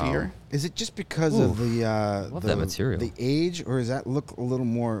Norris Trophy year. Is it just because of the Love that material. the age, or does that look a little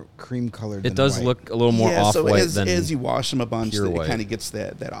more cream colored? It does look a little more Yeah, so off-white as, than as you wash them a bunch, pure it white. kind of gets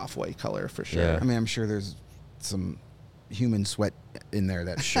that off-white color for sure. Yeah. I mean, I'm sure there's some human sweat in there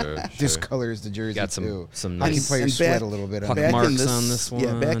that Sure. discolors the jersey Got too. some I can nice play and sweat back- a little bit. puck On it. marks in this, on this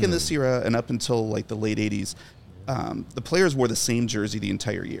Yeah, back in one, this era and up until like the late 80s, the players wore the same jersey the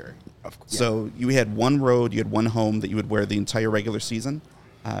entire year. So you had one road, you had one home that you would wear the entire regular season.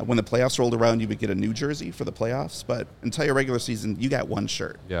 When the playoffs rolled around, you would get a new jersey for the playoffs, but entire regular season, you got one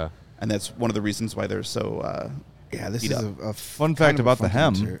shirt. Yeah. And that's one of the reasons why they're so Yeah, this beat is up. a Fun kind fact of a about the funky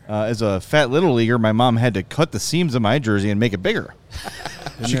hem: material. as a fat little leaguer, my mom had to cut the seams of my jersey and make it bigger.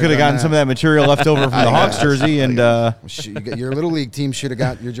 She never could have done gotten that. some of that material left over from the Hawks jersey, and Your little league team should have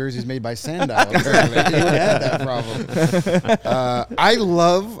got your jerseys made by Sandow. Apparently, you would have had that problem.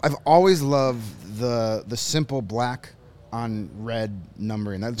 I've always loved the simple black on red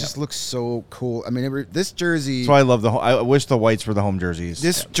numbering. That just looks so cool. I mean, this jersey. so I love the. I wish the whites were the home jerseys.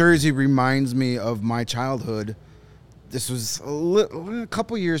 This jersey reminds me of my childhood. This was a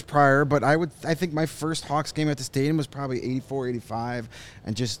couple years prior, but I think my first Hawks game at the stadium was probably 84, 85,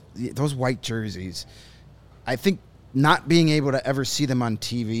 and just those white jerseys. I think not being able to ever see them on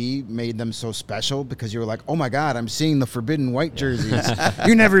TV made them so special because you were like, oh my God, I'm seeing the forbidden white jerseys.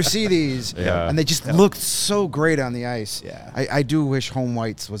 You never see these. Yeah. And they just looked so great on the ice. Yeah. I do wish home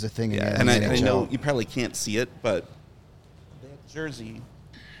whites was a thing in Yeah, the and I NHL. know you probably can't see it, but that jersey,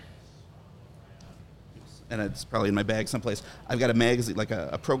 and it's probably in my bag someplace. I've got a magazine, like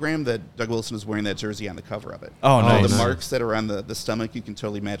a program that Doug Wilson is wearing that jersey on the cover of it. Oh, nice. The marks that are on the stomach, you can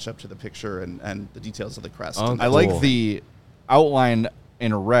totally match up to the picture and the details of the crest. Oh, And I that's like Cool. the outline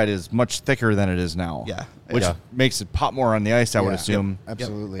in red is much thicker than it is now. Yeah. which Yeah. makes it pop more on the ice. I would Yeah. assume.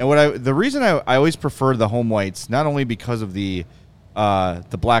 Absolutely. And the reason I always prefer the home whites, not only because of the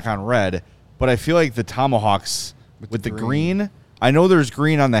black on red, but I feel like the Tomahawks with the green. I know there's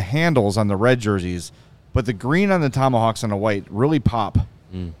green on the handles on the red jerseys, but the green on the Tomahawks on the white really pop.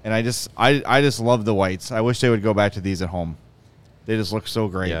 And I just love the whites. I wish they would go back to these at home. They just look so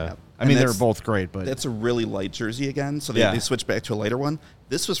great. Yeah. I mean, And they're that's- both great, but That's a really light jersey again, so they, Yeah. they switched back to a lighter one.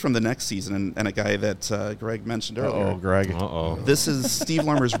 This was from the next season, and a guy that Greg mentioned earlier. oh, Greg. Uh-oh. This is Steve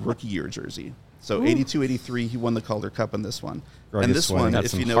Larmer's rookie year jersey. So 82-83, he won the Calder Cup in this one. Greg and is this sweating. one, Got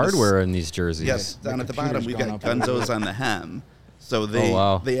if some you notice, hardware in these jerseys. yes, The down at the computer's bottom we've gone got up a little Gunzos on the hem. So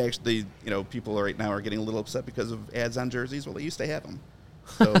they actually, people right now are getting a little upset because of ads on jerseys. Well, they used to have them.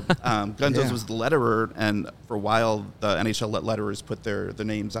 So Gunzos Yeah. was the letterer, and for a while the NHL let letterers put their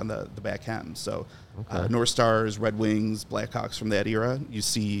names on the back hem. So North Stars, Red Wings, Blackhawks from that era, you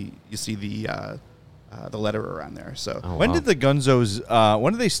see the letterer on there. So When did the Gunzos?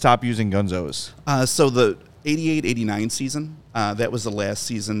 When did they stop using Gunzos? so the 88-89 season, that was the last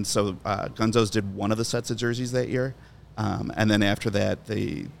season. So Gunzos did one of the sets of jerseys that year. And then after that,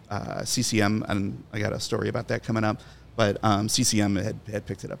 the CCM, and I got a story about that coming up, but CCM had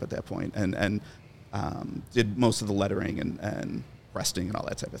picked it up at that point and did most of the lettering and resting and all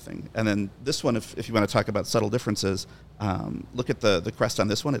that type of thing. And then this one, if you want to talk about subtle differences, look at the crest on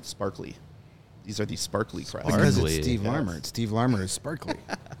this one. It's sparkly. These are the sparkly crest. Because Sparkly. it's Steve Larmer. It's Steve Larmer is sparkly.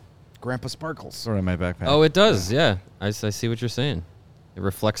 Grandpa Sparkles. Sort of my backpack. Oh, it does. Yeah, I see what you're saying. It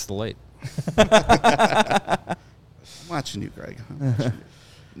reflects the light. I'm watching you, Greg.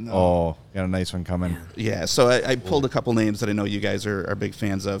 No. Oh, got a nice one coming. Yeah, so I pulled a couple names that I know you guys are big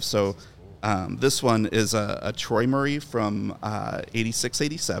fans of. So this one is a Troy Murray from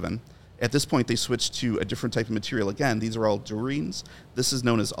 86-87. At this point, they switched to a different type of material. Again, these are all Dureens. This is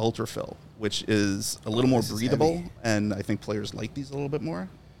known as Ultrafill, which is a little more breathable, heavy. and I think players like these a little bit more.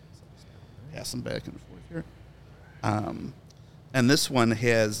 Pass them back and forth here. And this one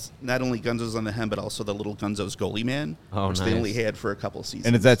has not only Gunzo's on the hem, but also the little Gunzo's goalie man, which they nice. only had for a couple seasons.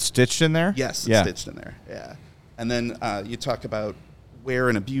 And is that stitched in there? Yes, it's Yeah. stitched in there. Yeah. And then you talk about wear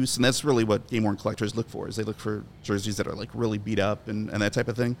and abuse, and that's really what game-worn collectors look for, is they look for jerseys that are like really beat up and that type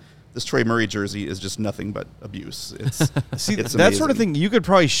of thing. This Troy Murray jersey is just nothing but abuse. It's See, it's that sort of amazing. thing, you could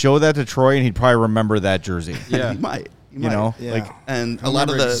probably show that to Troy, and he'd probably remember that jersey. Yeah, he might. He You might. know? Yeah. Like, And I a lot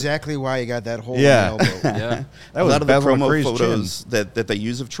of remember the exactly why you got that hole Yeah. in the elbow. Yeah. that a was lot of the Bevel promo McCree's photos chin. that they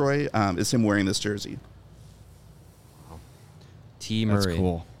use of Troy is him wearing this jersey. T. That's Murray.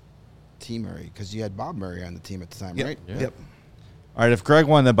 cool. T. Murray, because you had Bob Murray on the team at the time, Yep. right? Yeah. Yep. All right, if Greg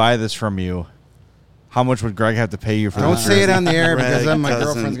wanted to buy this from you, how much would Greg have to pay you for Don't this say it jersey? on the air because Greg then my doesn't-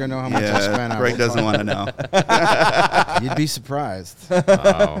 girlfriend's going to know how much I yeah, spent on Greg it. doesn't want to know. You'd be surprised.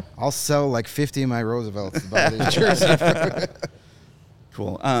 Wow. I'll sell like 50 of my Roosevelts to buy this jersey.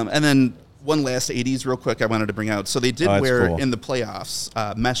 Cool. And then one last 80s real quick I wanted to bring out. So they did Oh, that's wear cool. in the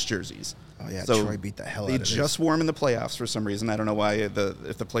playoffs mesh jerseys. Oh, yeah, So Troy beat the hell They out of his. just wore them in the playoffs for some reason. I don't know why, if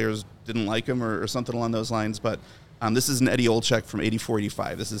the players didn't like them or something along those lines. But this is an Eddie Olczyk from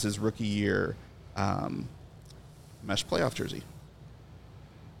 84-85. This is his rookie year mesh playoff jersey.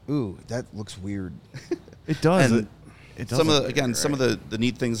 Ooh, that looks weird. It does. And It does. some of look the, again, some of the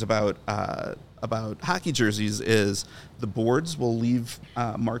neat things about hockey jerseys is the boards will leave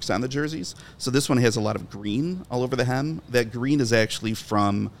marks on the jerseys. So this one has a lot of green all over the hem. That green is actually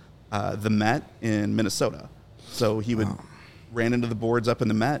from the Met in Minnesota. So he would ran into the boards up in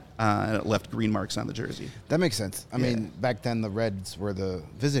the Met and it left green marks on the jersey. That makes sense. I mean, back then the Reds were the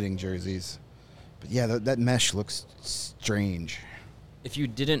visiting jerseys. But yeah, that mesh looks strange. If you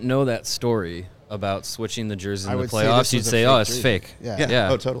didn't know that story about switching the jerseys I in the would say playoffs, this you'd was a say, fake "Oh, it's jersey." fake." Yeah. Yeah.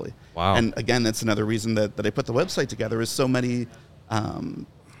 Oh, totally. Wow. And again, that's another reason that I put the website together is so many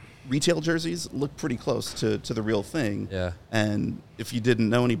retail jerseys look pretty close to the real thing. Yeah. And if you didn't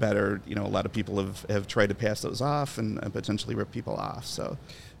know any better, a lot of people have tried to pass those off and potentially rip people off. So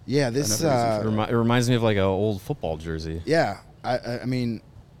Yeah, this. Another reason It reminds me of like an old football jersey. Yeah, I mean,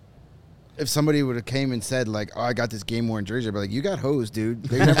 if somebody would have came and said like, "Oh, I got this game worn jersey," I'd be like, "You got hosed, dude.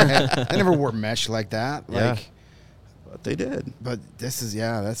 They never wore mesh like that." Yeah. Like, but they did. but this is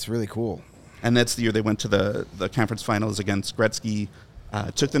that's really cool. And that's the year they went to the conference finals against Gretzky.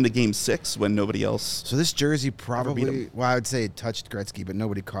 Took them to Game 6 when nobody else. So this jersey beat probably, him. well, I would say it touched Gretzky, but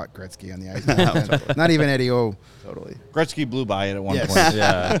nobody caught Gretzky on the ice. Not even Eddie O. Totally. Gretzky blew by it at one Yes. point.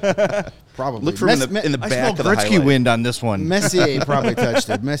 Yeah. Probably. Look for him in the I back smelled of the Gretzky highlight. wind on this one. Messier probably touched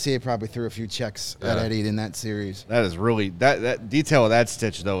it. Messier probably threw a few checks at Yeah. Eddie in that series. That is really that detail of that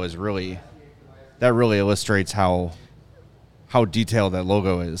stitch though is really illustrates how detailed that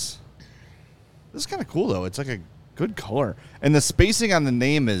logo is. This is kind of cool though. It's like a good color, and the spacing on the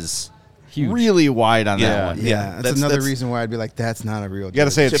name is Huge. really wide on that Yeah. one. Yeah, that's another reason why I'd be like, that's not a real You got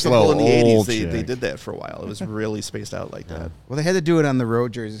to say it's Typical slow. in the 80s, Old they chick. did that for a while. It was really spaced out like that. Well, they had to do it on the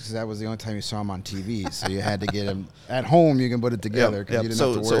road jerseys because that was the only time you saw them on TV. So you had to get them at home. You can put it together because you didn't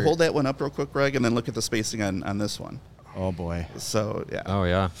have to So worry. hold that one up real quick, Greg, and then look at the spacing on this one. Oh boy. So yeah. Oh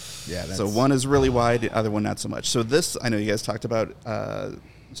yeah. Yeah. That's, So one is really wide, the other one not so much. So this, I know you guys talked about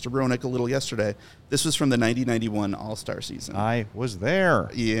Mr. Bronick a little yesterday. This was from the 90-91 All-Star season. I was there.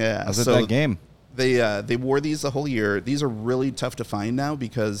 Yeah. I was at that game. They wore these the whole year. These are really tough to find now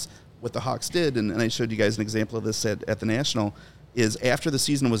because what the Hawks did, and I showed you guys an example of this at the National, is after the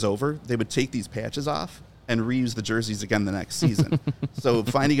season was over, they would take these patches off and reuse the jerseys again the next season. So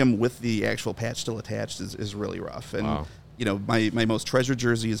finding them with the actual patch still attached is really rough. And Wow. my most treasured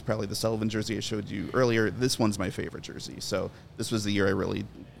jersey is probably the Sullivan jersey I showed you earlier. This one's my favorite jersey. So this was the year I really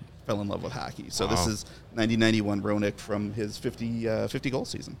fell in love with hockey. So this is 90-91 Bronick from his 50-goal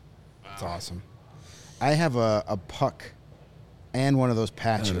season. That's awesome. I have a puck and one of those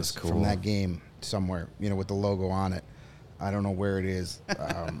patches is cool. from that game somewhere, with the logo on it. I don't know where it is,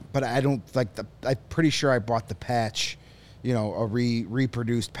 but I don't like the. I'm pretty sure I bought the patch, a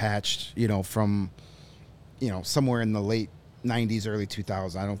reproduced patch, from, somewhere in the late '90s, early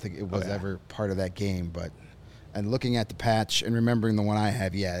 2000s. I don't think it was ever part of that game, but and looking at the patch and remembering the one I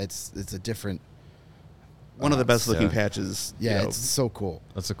have, it's a different One of the best looking patches. Yeah, it's so cool.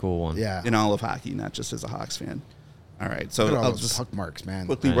 That's a cool one. Yeah. In all of hockey, not just as a Hawks fan. All right, so Look at all I'll those just puck marks, man.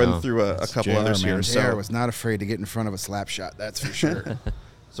 quickly I run know. through a couple JR, others man. here. JR So, was not afraid to get in front of a slap shot, that's for sure.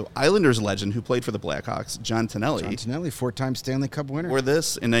 so Islanders legend who played for the Blackhawks, John Tonelli. John Tonelli, 4-time Stanley Cup winner. Wore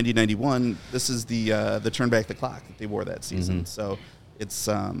this in 1991. This is the turn back the clock that they wore that season. So it's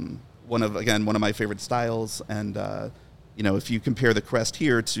one of my favorite styles. And if you compare the crest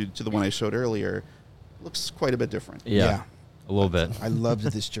here to the one I showed earlier, it looks quite a bit different. Yeah. A little bit. I loved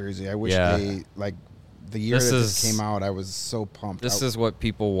this jersey. I wish Yeah. they, the year this came out, I was so pumped. This is what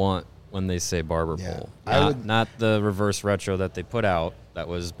people want when they say Barber Yeah. Pole. Not the reverse retro that they put out that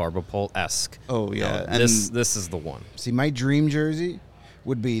was Barber Pole-esque. Oh, yeah. No, And this is the one. See, my dream jersey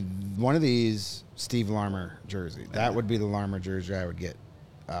would be one of these Steve Larmer jersey. That would be the Larmer jersey I would get.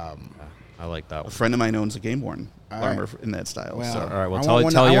 I like that a one. friend of mine owns a game worn All armor right. in that style. Well, so. All right, well, I tell want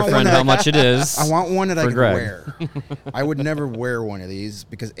one- tell I your want friend one that how I- much it is. I want one that I for can Greg. wear. I would never wear one of these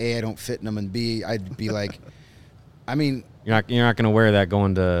because A, I don't fit in them, and B, I'd be like, I mean, You're not going to wear that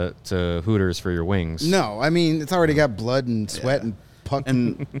going to Hooters for your wings. no, I mean, it's already got blood and sweat and puck.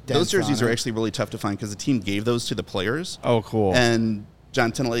 And those dents jerseys on are it. actually really tough to find because the team gave those to the players. Oh, cool. And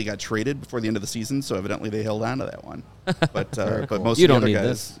John Tonelli got traded before the end of the season, so evidently they held on to that one. But cool. most You of the don't other need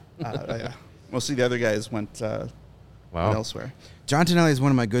guys, most of the other guys went Wow. elsewhere. John Tonelli is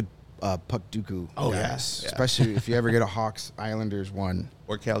one of my good puck dooku Oh, guys, yeah. especially if you ever get a Hawks Islanders one.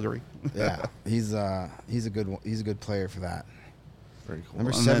 Or Calgary. Yeah, he's a good one. He's a good player for that. Very cool.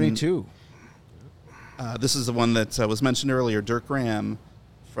 Number And then- 72. This is the one that was mentioned earlier, Dirk Graham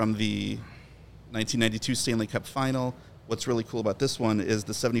from the 1992 Stanley Cup Final. What's really cool about this one is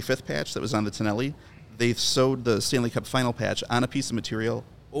the 75th patch that was on the Tonelli. They sewed the Stanley Cup Final patch on a piece of material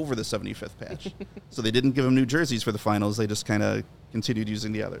over the 75th patch. So they didn't give him new jerseys for the finals. They just kind of continued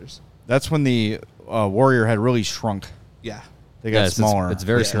using the others. That's when the Warrior had really shrunk. Yeah. They got smaller. It's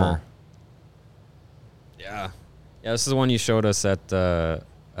very Yeah. small. Yeah. Yeah, this is the one you showed us at the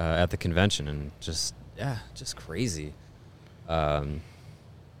convention, and just crazy.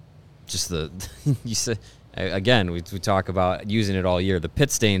 Just the you said again. We talk about using it all year. The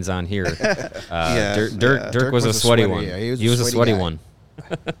pit stains on here. Dirk was a sweaty one. Yeah, he was a sweaty guy. one.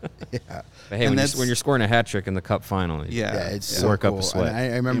 Yeah. But hey, And when you're scoring a hat trick in the cup final, Yeah. Yeah, it's Yeah. so Work cool. up a sweat. And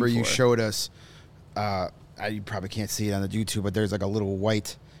I remember Aim you for it. showed us. You probably can't see it on the YouTube, but there's like a little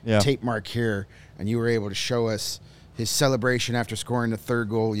white tape mark here, and you were able to show us his celebration after scoring the third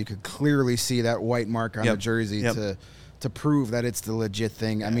goal. You could clearly see that white mark on the Yep. jersey Yep. to prove that it's the legit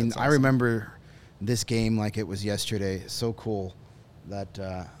thing. I mean, that's I awesome. remember this game like it was yesterday. So cool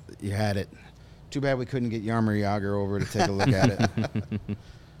that you had it. Too bad we couldn't get Jaromir Jagr over to take a look at it.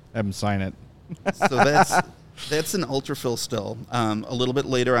 Have him sign it. So that's an ultrafill still. A little bit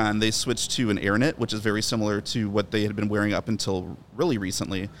later on, they switched to an AirNet, which is very similar to what they had been wearing up until really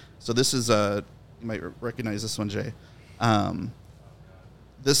recently. So this is you might recognize this one, Jay.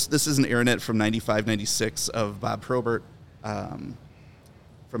 This is an AirNet from 95-96 of Bob Probert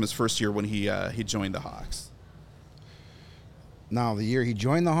from his first year when he joined the Hawks. Now, the year he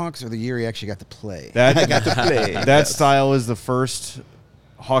joined the Hawks or the year he actually got to play? That Got to play. that style is the first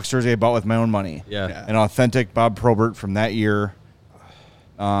Hawks jersey I bought with my own money. Yeah. An authentic Bob Probert from that year.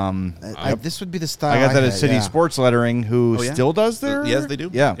 This would be the style I got that had, at City yeah. Sports Lettering, who Oh, yeah? still does there. Yes, they do.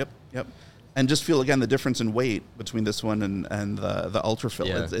 Yeah. Yep. And just feel again the difference in weight between this one and the ultrafill.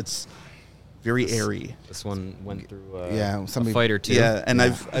 Yeah. It's very airy. This one went through Yeah, a somebody- fight or two. Yeah, and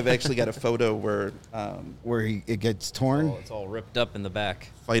I've actually got a photo where Where it gets torn. It's all ripped up in the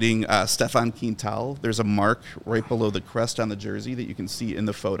back. fighting Stefan Quintal. There's a mark right below the crest on the jersey that you can see in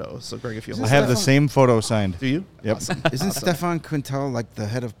the photo. So, Greg, if you'll I have the same photo signed. Do you? Yep. Awesome. Isn't Stefan Quintal like the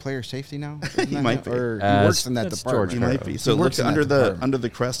head of player safety now? Isn't He that might him? be. Or he works in that that's department. He George might be. So He look works in that under department. the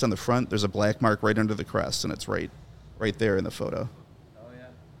crest on the front. There's a black mark right under the crest, and it's right there in the photo. Oh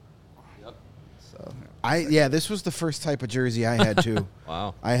yeah. So This was the first type of jersey I had too.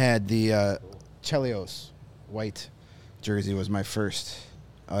 Wow. I had the Chelios white jersey was my first.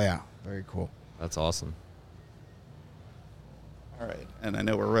 Oh yeah, very cool. That's awesome. all right, and I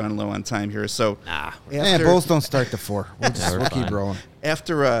know we're running low on time here. So Yeah, Bulls don't start to 4. We'll we're keep fine. rolling.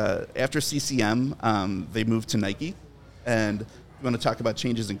 after CCM, they moved to Nike, and we want to talk about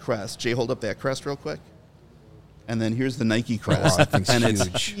changes in crest. Jay, hold up that crest real quick. And then here's the Nike crest, that thing's and huge.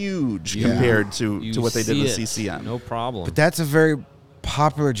 it's huge Yeah. compared to what they did see with it. CCM. No problem. But that's a very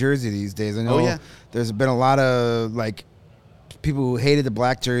popular jersey these days. I know Oh, yeah. there's been a lot of like people who hated the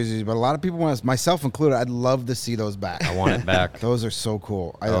black jerseys, but a lot of people want us, myself included, I'd love to see those back. I want it back. Those are so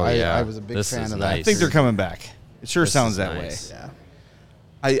cool. Yeah. I was a big This fan is of I nice. think they're coming back. It sure This sounds is that nice. way.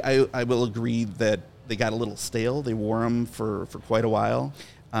 Yeah, I will agree that they got a little stale. They wore them for quite a while.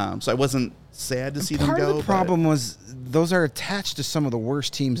 So I wasn't sad to see them go. Part of the problem was those are attached to some of the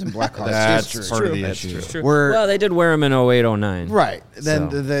worst teams in Blackhawks That's history. part of the issue. True. Where- Well, they did wear them in 08, 09. Right.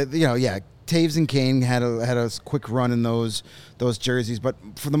 Then So. Toews and Kane had a quick run in those jerseys, but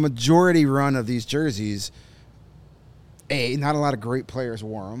for the majority run of these jerseys, A, not a lot of great players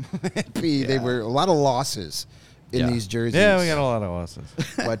wore them. B, they were a lot of losses in these jerseys. Yeah, we got a lot of losses.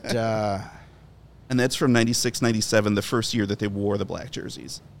 But And that's from 96, 97, the first year that they wore the black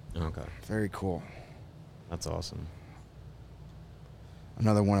jerseys. Okay. very cool. That's awesome.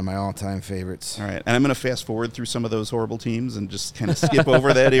 Another one of my all-time favorites. All right, and I'm going to fast forward through some of those horrible teams and just kind of skip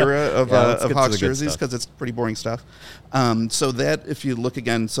over that era of, let's get to Hawks the good jerseys stuff. because it's pretty boring stuff. So that, if you look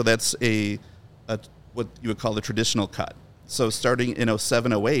again, so that's a what you would call the traditional cut. So starting in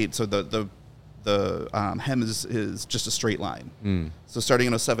 07, 08, so the hem is just a straight line. So starting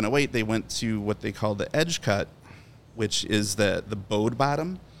in 07, 08, they went to what they call the edge cut, which is the bowed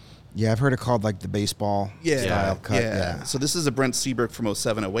bottom. Yeah, I've heard it called like the baseball style cut. Yeah. So this is a Brent Seabrook from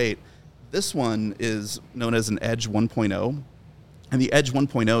 07, 08. This one is known as an Edge 1.0. And the Edge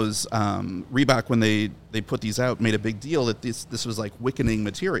 1.0s, Reebok, when they put these out, made a big deal that this was like wickening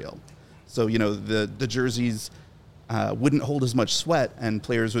material. So, the jerseys wouldn't hold as much sweat and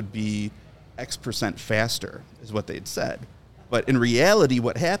players would be X% faster, is what they'd said. But in reality,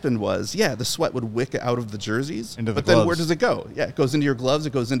 what happened was, the sweat would wick out of the jerseys. Into the but then where gloves. does it go? Yeah, it goes into your gloves.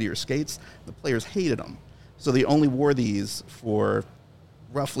 It goes into your skates. The players hated them. So they only wore these for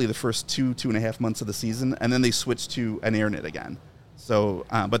roughly the first 2.5 months of the season, and then they switched to an air knit again. So,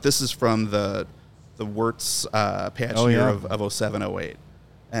 but this is from the Wirtz patch year of 07, 08.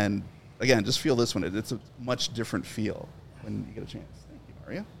 And again, just feel this one. It's a much different feel when you get a chance. Thank you,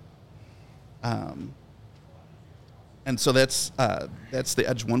 Maria. And so that's the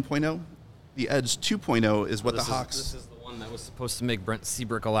Edge 1.0. The Edge 2.0 is what the Hawks... This is the one that was supposed to make Brent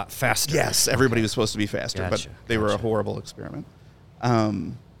Seabrook a lot faster. Yes, everybody was supposed to be faster, Gotcha, but they were a horrible experiment.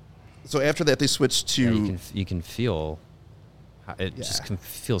 So after that, they switched to... you can feel how it just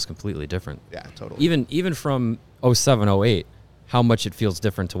feels completely different. Yeah, totally. Even from 07, 08, how much it feels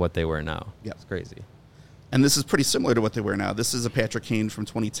different to what they wear now. Yeah. It's crazy. And this is pretty similar to what they wear now. This is a Patrick Kane from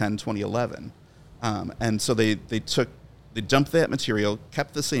 2010, 2011. And so they dumped that material,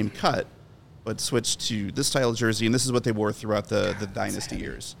 kept the same cut, but switched to this style jersey, and this is what they wore throughout the dynasty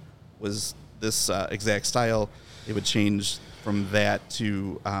years, was this exact style. They would change from that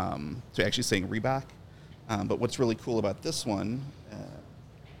to actually saying Reebok. But what's really cool about this one,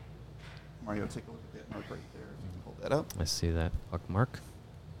 Mario, take a look at that mark right there. If you can hold that up. I see that puck mark.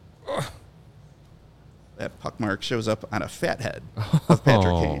 That puck mark shows up on a fat head of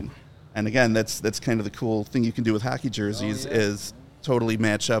Patrick Kane. And again, that's kind of the cool thing you can do with hockey jerseys is totally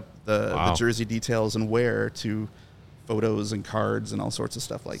match up the jersey details and wear to photos and cards and all sorts of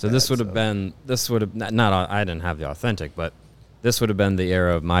stuff like that. So this would have been I didn't have the authentic, but this would have been the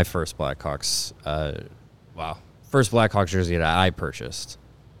era of my first Blackhawks. First Blackhawks jersey that I purchased.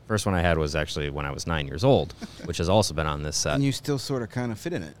 First one I had was actually when I was 9 years old, which has also been on this set. And you still sort of kind of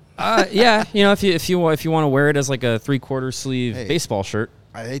fit in it. If you want to wear it as like a 3/4 sleeve baseball shirt.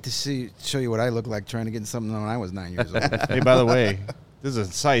 I hate to show you what I look like trying to get in something when I was 9 years old. Hey, by the way, this is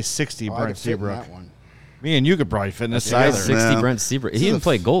a size 60 I Brent could fit in Seabrook. that one. Me and you could probably fit in this Size size. 60 No. Brent Seabrook. He even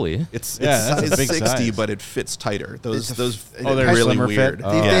played goalie. It's that's a size big 60, size. but it fits tighter. Those they're really slimmer weird. fit?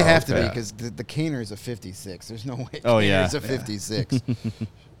 They Oh, have to be okay. because the Kaner is a 56. There's no way Oh, Kaner yeah. is a 56.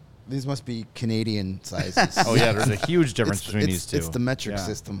 These must be Canadian sizes. Oh, yeah, there's a huge difference between these two. It's the metric Yeah.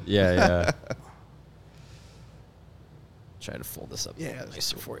 system. Yeah. Try to fold this up a Yeah, little that's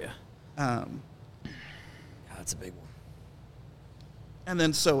nicer for you. That's a big one. And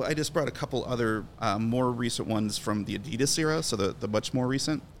then, so I just brought a couple other more recent ones from the Adidas era, so the much more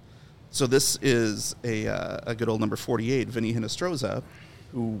recent. So this is a good old number 48, Vinny Hinostroza.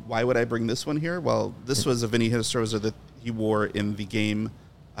 Who? Why would I bring this one here? Well, this was a Vinny Hinostroza that he wore in the game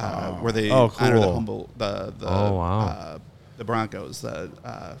where they honored the Broncos,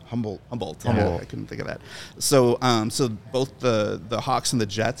 Humboldt. Yeah, I couldn't think of that. So, so both the Hawks and the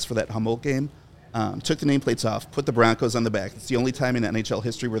Jets for that Humboldt game took the nameplates off, put the Broncos on the back. It's the only time in NHL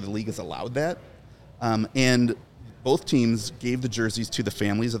history where the league has allowed that. And both teams gave the jerseys to the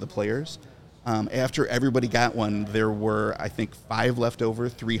families of the players. After everybody got one, there were, I think, 5 left over,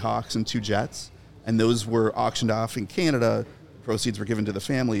 3 Hawks and 2 Jets. And those were auctioned off in Canada. Proceeds were given to the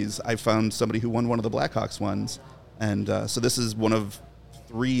families. I found somebody who won one of the Blackhawks ones. And so this is one of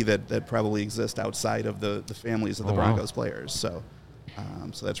 3 that probably exist outside of the families of the Broncos players. So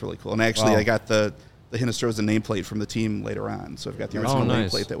so that's really cool. And actually, I got the Hinestrosa nameplate from the team later on. So I've got the original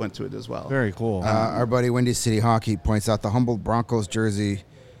nameplate that went to it as well. Very cool. Our buddy Windy City Hockey points out the Humboldt Broncos jersey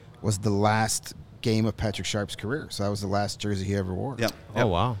was the last game of Patrick Sharp's career. So that was the last jersey he ever wore. Yep. Oh,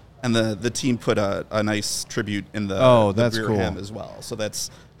 wow. And the team put a nice tribute in the that's rear cool. hem as well. So that's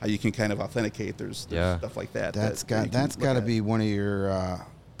how you can kind of authenticate. There's stuff like that. That's got to be one of your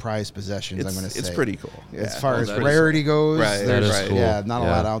prized possessions. I'm going to say it's pretty cool. As far as rarity goes, right, that is cool. Yeah, not a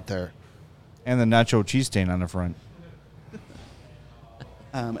lot out there. And the nacho cheese stain on the front.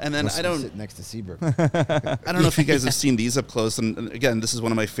 And then I don't sit next to Seabrook. I don't know if you guys have seen these up close. And again, this is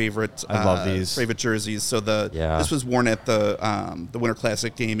one of my favorite. I love these favorite jerseys. So this was worn at the Winter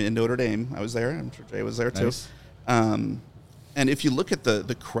Classic game in Notre Dame. I was there. I'm sure Jay was there too. Nice. And if you look at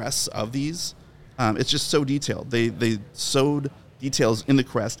the crests of these, it's just so detailed. They sewed details in the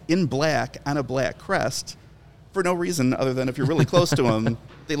crest in black on a black crest for no reason other than if you're really close to them,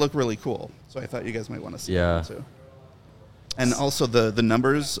 they look really cool. So I thought you guys might want to see them too. And also the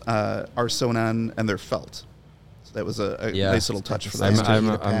numbers are sewn on and they're felt. So that was a nice little touch for that. I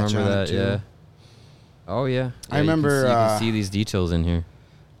remember that, yeah. Oh, yeah. I remember... You can see these details in here.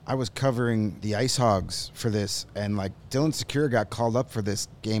 I was covering the Ice Hogs for this, and, like, Dylan Secure got called up for this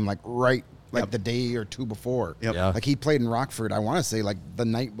game, like, the day or two before. Yep. Yeah. Like, he played in Rockford, I want to say, like, the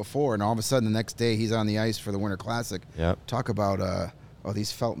night before, and all of a sudden the next day he's on the ice for the Winter Classic. Yep. Talk about,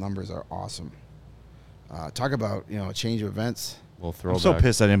 these felt numbers are awesome. Talk about, a change of events. We'll throw I'm so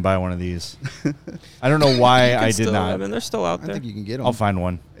pissed I didn't buy one of these. I don't know why I did not. I mean, they're still out there. I think you can get them. I'll find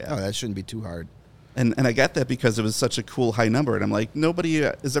one. Yeah. Oh, that shouldn't be too hard. And I got that because it was such a cool high number. And I'm like, nobody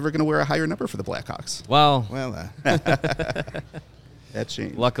is ever going to wear a higher number for the Blackhawks. Well, That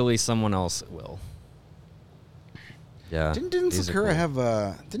changed. luckily someone else will. Yeah. Didn't these are Sakura cool.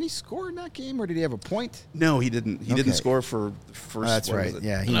 have didn't he score in that game, or did he have a point? No, he didn't. He didn't score for the first. That's what right. was it?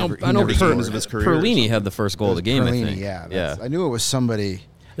 Yeah, I know never scored. games of his career. Perlini had the first goal of the game, I Perlini, think. yeah. I knew it was somebody.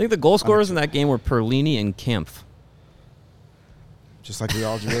 I think the goal scorers in that game were Perlini and Kempf. Just like we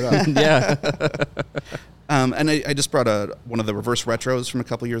all drew it up. Yeah. And I just brought one of the reverse retros from a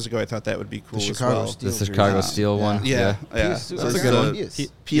couple years ago. I thought that would be cool The as Chicago well. Steel. The Chicago Yeah. Steel one. Yeah. Pius So Suter. it's That's a good one.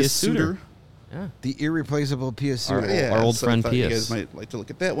 Pius. Pius Suter. Yeah. The irreplaceable Pius Suter. Our old so friend I thought you Pius. guys might like to look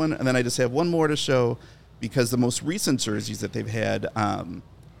at that one. And then I just have one more to show because the most recent jerseys that they've had,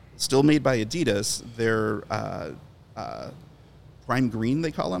 still made by Adidas, they're prime green,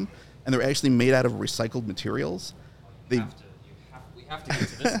 they call them. And they're actually made out of recycled materials. We have to get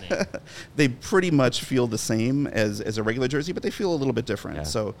to this name. They pretty much feel the same as a regular jersey, but they feel a little bit different. Yeah.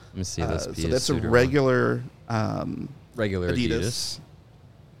 So Let me see this so Pius that's a Suter one. regular Regular Adidas.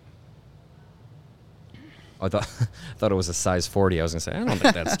 Oh, I thought it was a size 40. I was going to say, I don't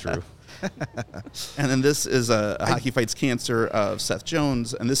think that's true. And then this is a Hockey Fights Cancer of Seth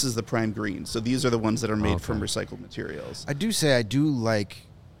Jones, and this is the prime green. So these are the ones that are made from recycled materials. I do say I do like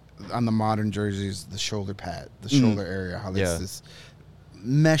on the modern jerseys the shoulder pad, the shoulder area, how there's this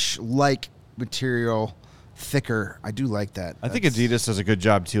mesh-like material, thicker. I do like that. I think Adidas does a good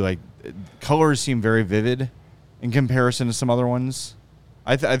job too. Like, colors seem very vivid in comparison to some other ones.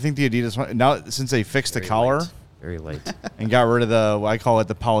 I think the Adidas one now, since they fixed the collar Very light. and got rid of I call it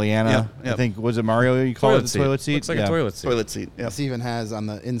the Pollyanna. Yep. I think was it Mario? You call it the toilet seat? Looks like a toilet seat. Toilet seat. Yep. This even has on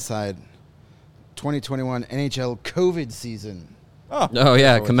the inside 2021 NHL COVID season. Oh,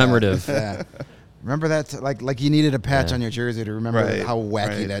 yeah, commemorative. Yeah. Remember that? Like you needed a patch on your jersey to remember Right, how wacky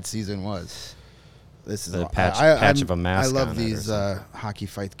right. that season was. This is The a patch of a mask I love on it or these something. Hockey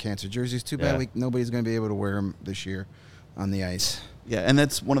Fight Cancer jerseys. Too bad Yeah. nobody's going to be able to wear them this year on the ice. Yeah, and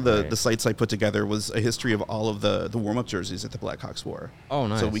that's one of the Right. sites I put together was a history of all of the warm-up jerseys that the Blackhawks wore. Oh,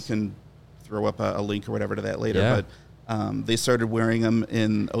 nice. So we can throw up a link or whatever to that later. Yeah. But they started wearing them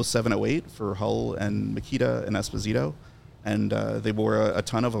in 07-08 for Hull and Makita and Esposito. And they wore a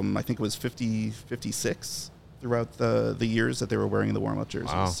ton of them. I think it was 56 throughout the years that they were wearing the warm-up jerseys.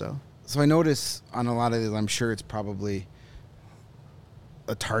 Wow. So I notice on a lot of these, I'm sure it's probably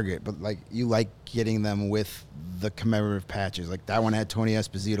a Target, but like you like getting them with the commemorative patches. Like that one had Tony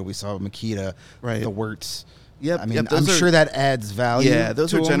Esposito. We saw Makita, Right. the Wirtz. Yep, I mean, yep, those I'm are- sure that adds value. Yeah,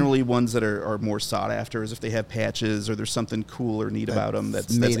 those to are 'em. generally ones that are more sought after, is if they have patches or there's something cool or neat about them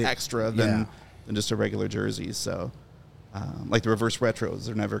that's made it- extra than just a regular jersey. So, like the reverse retros,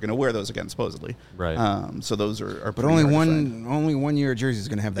 they're never going to wear those again, supposedly. Right. So those are But pretty only hard to find. only 1 year jersey is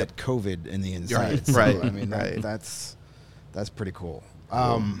going to have that COVID in the inside. Right, So, right, I mean, right. that's pretty cool.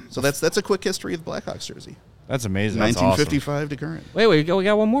 So that's a quick history of the Blackhawks jersey, That's amazing. That's awesome. 1955 to current. Wait, we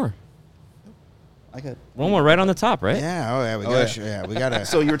got one more. I got One more right on the top, right? Yeah, we yeah. gotta we gotta.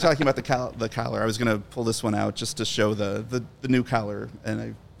 So you were talking about the collar. I was going to pull this one out just to show the new collar, and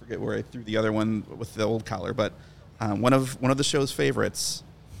I forget forget where I threw the other one with the old collar, but one of the show's favorites,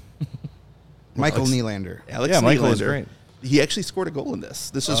 Michael Nylander. Alex Yeah, Michael Nylander. is great. He actually scored a goal in this.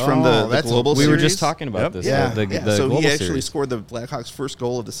 This is from the Global We Series. were just talking about this. Yeah. The So Global he actually Series. scored the Blackhawks' first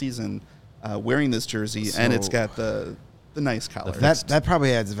goal of the season wearing this jersey, and it's got the nice collar. That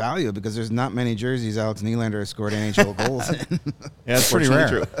probably adds value because there's not many jerseys Alex Nylander has scored NHL goals in. Yeah, it's pretty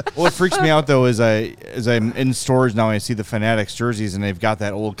Fortunately rare. true. What freaks me out though is I'm in stores now. I see the Fanatics jerseys and they've got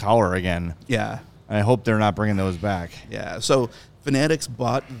that old collar again. Yeah. I hope they're not bringing those back. Yeah. So Fanatics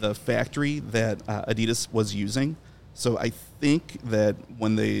bought the factory that Adidas was using. So I think that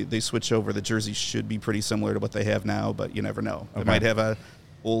when they switch over, the jerseys should be pretty similar to what they have now, but you never know. They Okay. might have a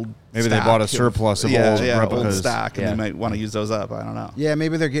old Maybe they stock bought a surplus of old old replicas. stock, and Yeah. they might want to use those up. I don't know. Yeah,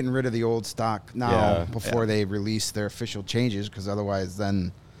 maybe they're getting rid of the old stock now Yeah. before they release their official changes because otherwise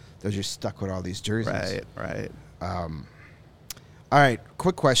then they're just stuck with all these jerseys. Right. All right,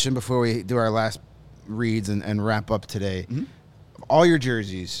 quick question before we do our last reads and wrap up today. Mm-hmm. All your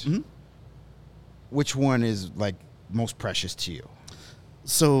jerseys, which one is like most precious to you?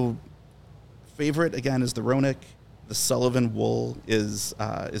 So, favorite again is the Roenick. The Sullivan wool is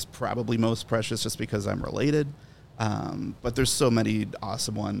probably most precious just because I'm related. But there's so many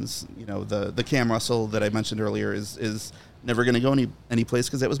awesome ones. You know, the Cam Russell that I mentioned earlier is never going to go any place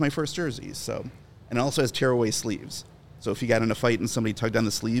because that was my first jersey. So, and it also has tearaway sleeves. So if you got in a fight and somebody tugged on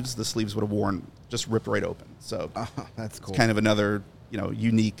the sleeves would have just ripped right open. So That's cool. it's kind of another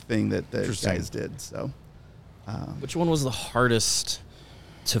unique thing that the Interesting. guys did. So. Which one was the hardest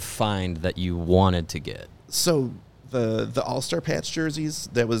to find that you wanted to get? So the All-Star patch jerseys,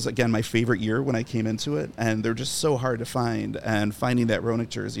 that was, again, my favorite year when I came into it, and they're just so hard to find. And finding that Roenick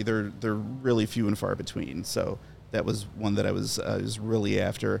jersey, they're really few and far between. So that was one that I was really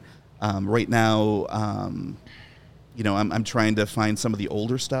after. Right now, I'm trying to find some of the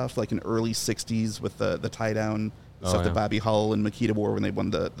older stuff, like in early 60s with the tie-down stuff that Bobby Hull and Makita wore when they won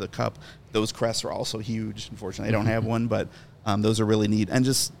the cup. Those crests are also huge. Unfortunately, I don't have one, but those are really neat. And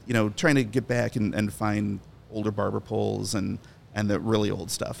just, trying to get back and find older barber poles and the really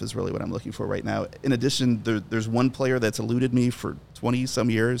old stuff is really what I'm looking for right now. In addition, there's one player that's eluded me for 20-some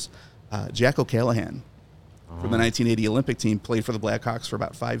years, Jack O'Callahan from the 1980 Olympic team, played for the Blackhawks for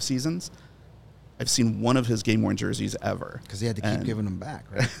about 5 seasons. I've seen one of his game-worn jerseys ever. Because he had to keep giving them back,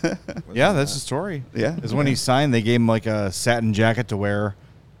 right? Yeah, that's the story. Yeah. Is when he signed, they gave him like a satin jacket to wear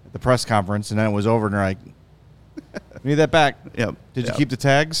at the press conference, and then it was over, and they're like, "We need that back." Yep. Did you Yep. keep the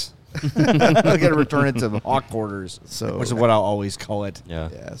tags? I got to return it to the Hawk quarters, So- which is what I'll always call it. Yeah.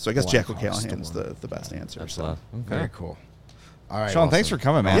 Yeah, so I guess Jack Blackhawks O'Callahan's storm. the best answer. That's So. a lot. Very cool. All right. Sean, thanks for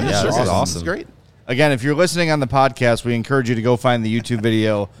coming, man. Yeah, this sure. is awesome. This is great. Again, if you're listening on the podcast, we encourage you to go find the YouTube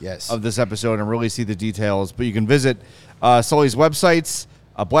video Yes. of this episode and really see the details. But you can visit Sully's websites,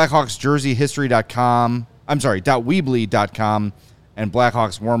 BlackhawksJerseyHistory.com. I'm sorry, .weebly.com and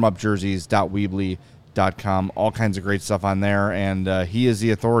BlackhawksWarmUpJerseys.weebly.com. All kinds of great stuff on there, and he is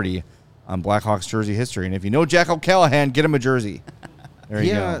the authority on Blackhawks jersey history. And if you know Jack O'Callahan, get him a jersey. There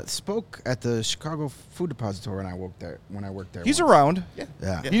you go. Spoke at the Chicago Food Depository when I worked there. He's once. around.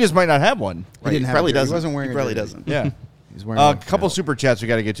 Yeah. He just might not have one. He didn't have probably a jersey. doesn't. He wasn't wearing He a probably jersey. doesn't. Yeah. He's wearing A one. couple super chats we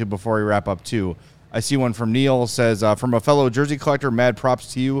got to get to before we wrap up, too. I see one from Neil. Says, from a fellow jersey collector, mad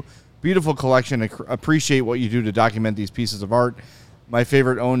props to you. Beautiful collection. Appreciate what you do to document these pieces of art. My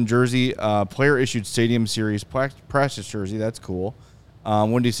favorite owned jersey, player-issued Stadium Series practice jersey. That's cool.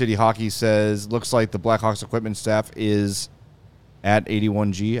 Windy City Hockey says, looks like the Blackhawks equipment staff is at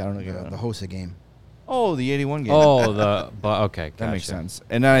 81G. I don't know. The Hosa game. Oh, the 81 game. Oh, okay. that Gotcha. makes sense.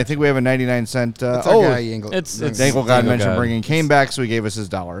 And then I think we have a 99-cent. That's our guy, Engel. it's- Dangle God Dangle mentioned God. bringing Kane back, so he gave us his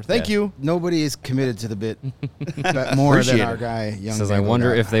 $1. Thank Yeah. you. Nobody is committed to the bit but more Appreciate than our it. guy, Young Says, I Dangle wonder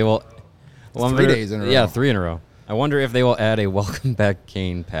God. if they will. 3 days in a row. Yeah, 3 in a row. I wonder if they will add a welcome back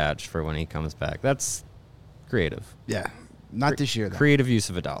Kane patch for when he comes back. That's creative. Yeah. Not this year, though. Creative use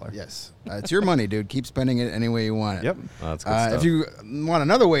of $1. Yes. It's your money, dude. Keep spending it any way you want it. Yep. Well, that's good stuff. If you want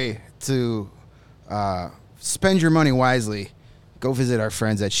another way to spend your money wisely, go visit our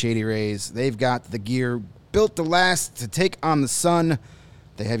friends at Shady Rays. They've got the gear built to last, to take on the sun.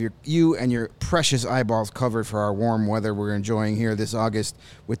 They have you and your precious eyeballs covered for our warm weather we're enjoying here this August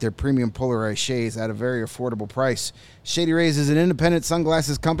with their premium polarized shades at a very affordable price. Shady Rays is an independent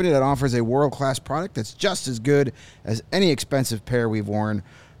sunglasses company that offers a world-class product that's just as good as any expensive pair we've worn.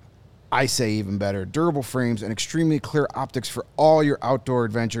 I say even better. Durable frames and extremely clear optics for all your outdoor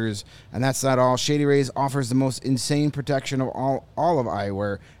adventures. And that's not all. Shady Rays offers the most insane protection of all of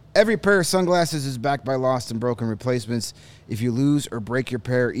eyewear. Every pair of sunglasses is backed by lost and broken replacements. If you lose or break your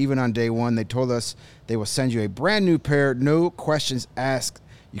pair, even on day one, they told us they will send you a brand new pair, no questions asked.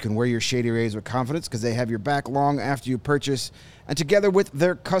 You can wear your Shady Rays with confidence because they have your back long after you purchase. And together with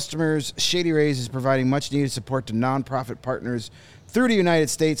their customers, Shady Rays is providing much-needed support to nonprofit partners through the United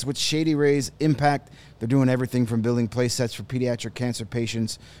States with Shady Rays Impact. They're doing everything from building play sets for pediatric cancer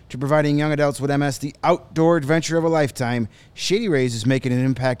patients to providing young adults with MS the outdoor adventure of a lifetime. Shady Rays is making an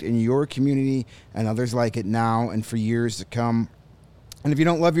impact in your community and others like it now and for years to come. And if you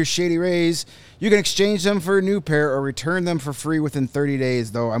don't love your Shady Rays, you can exchange them for a new pair or return them for free within 30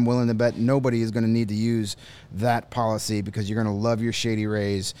 days, though I'm willing to bet nobody is going to need to use that policy because you're going to love your Shady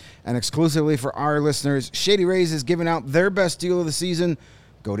Rays. And exclusively for our listeners, Shady Rays is giving out their best deal of the season.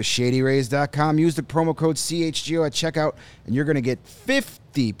 Go to ShadyRays.com, use the promo code CHGO at checkout, and you're going to get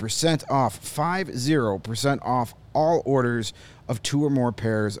 50% off, 50% off all orders of 2 or more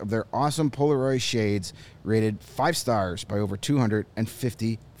pairs of their awesome Polaroid shades rated 5 stars by over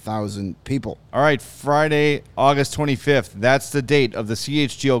 250,000 people. All right, Friday, August 25th. That's the date of the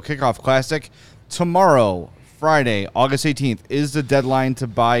CHGO Kickoff Classic. Tomorrow, Friday, August 18th, is the deadline to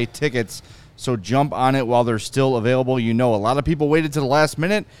buy tickets. So jump on it while they're still available. You know, a lot of people waited to the last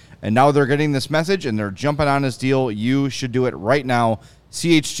minute, and now they're getting this message, and they're jumping on this deal. You should do it right now.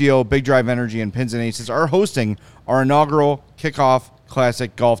 CHGO, Big Drive Energy, and Pins and Aces are hosting our inaugural Kickoff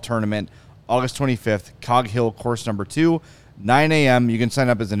Classic Golf Tournament, August 25th, Cog Hill, course number 2, 9 a.m. You can sign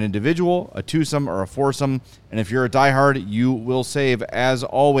up as an individual, a twosome, or a foursome. And if you're a diehard, you will save. As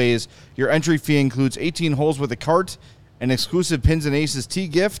always, your entry fee includes 18 holes with a cart, an exclusive Pins and Aces tee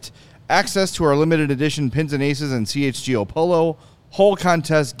gift, access to our limited edition Pins and Aces and CHGO Polo, hole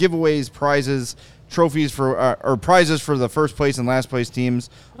contest, giveaways, prizes, trophies for or prizes for the first place and last place teams,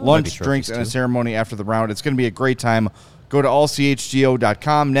 lunch, drinks, and a ceremony after the round. It's going to be a great time. Go to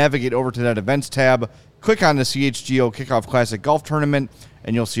allchgo.com, navigate over to that events tab, click on the CHGO Kickoff Classic Golf Tournament,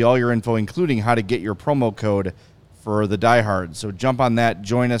 and you'll see all your info, including how to get your promo code for the diehards. So jump on that.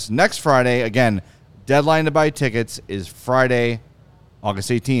 Join us next Friday. Again, deadline to buy tickets is Friday, August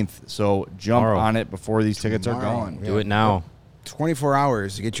 18th. So jump on it before these tickets are gone. Do it now. 24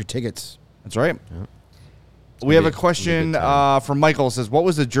 hours to get your tickets. That's right. Yeah. We have a question from Michael. It says, what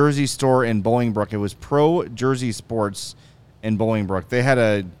was the jersey store in Bolingbrook? It was Pro Jersey Sports in Bolingbrook. They had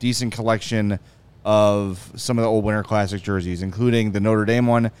a decent collection of some of the old Winter Classic jerseys, including the Notre Dame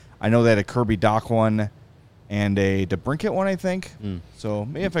one. I know they had a Kirby Doc one and a DeBrincat one, I think. So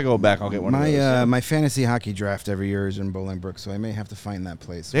maybe if I go back, I'll get one of those. My fantasy hockey draft every year is in Bolingbrook, so I may have to find that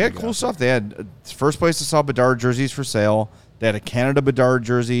place. They had cool stuff. They had first place I saw Bedard jerseys for sale. They had a Canada Bedard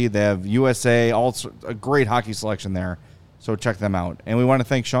jersey. They have USA, a great hockey selection there. So check them out. And we want to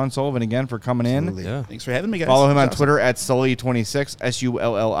thank Sean Sullivan again for coming in. Yeah. Thanks for having me, guys. Follow him on Twitter at Sully26,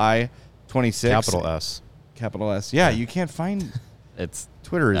 Sulli 26. Capital S. Capital S. Yeah, you can't find it's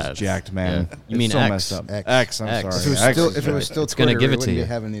Twitter is jacked, man. Yeah. You mean so X? Messed up. X. I'm sorry. If it was still it's Twitter, gonna give we it to wouldn't you. be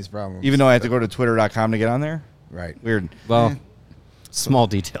having these problems. Even though I have to go to twitter.com to get on there? Right. Weird. Well, small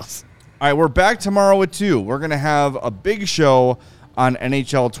details. All right, we're back tomorrow at 2. We're going to have a big show on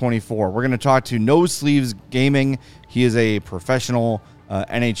NHL 24. We're going to talk to No Sleeves Gaming. He is a professional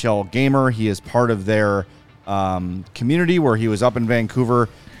NHL gamer. He is part of their community where he was up in Vancouver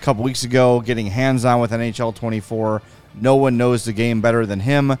a couple weeks ago getting hands-on with NHL 24. No one knows the game better than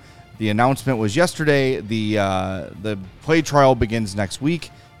him. The announcement was yesterday. The play trial begins next week,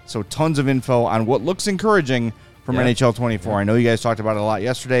 so tons of info on what looks encouraging from NHL 24. I know you guys talked about it a lot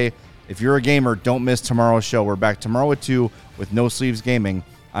yesterday. If you're a gamer, don't miss tomorrow's show. We're back tomorrow at 2 with No Sleeves Gaming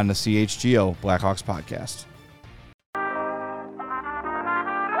on the CHGO Blackhawks Podcast.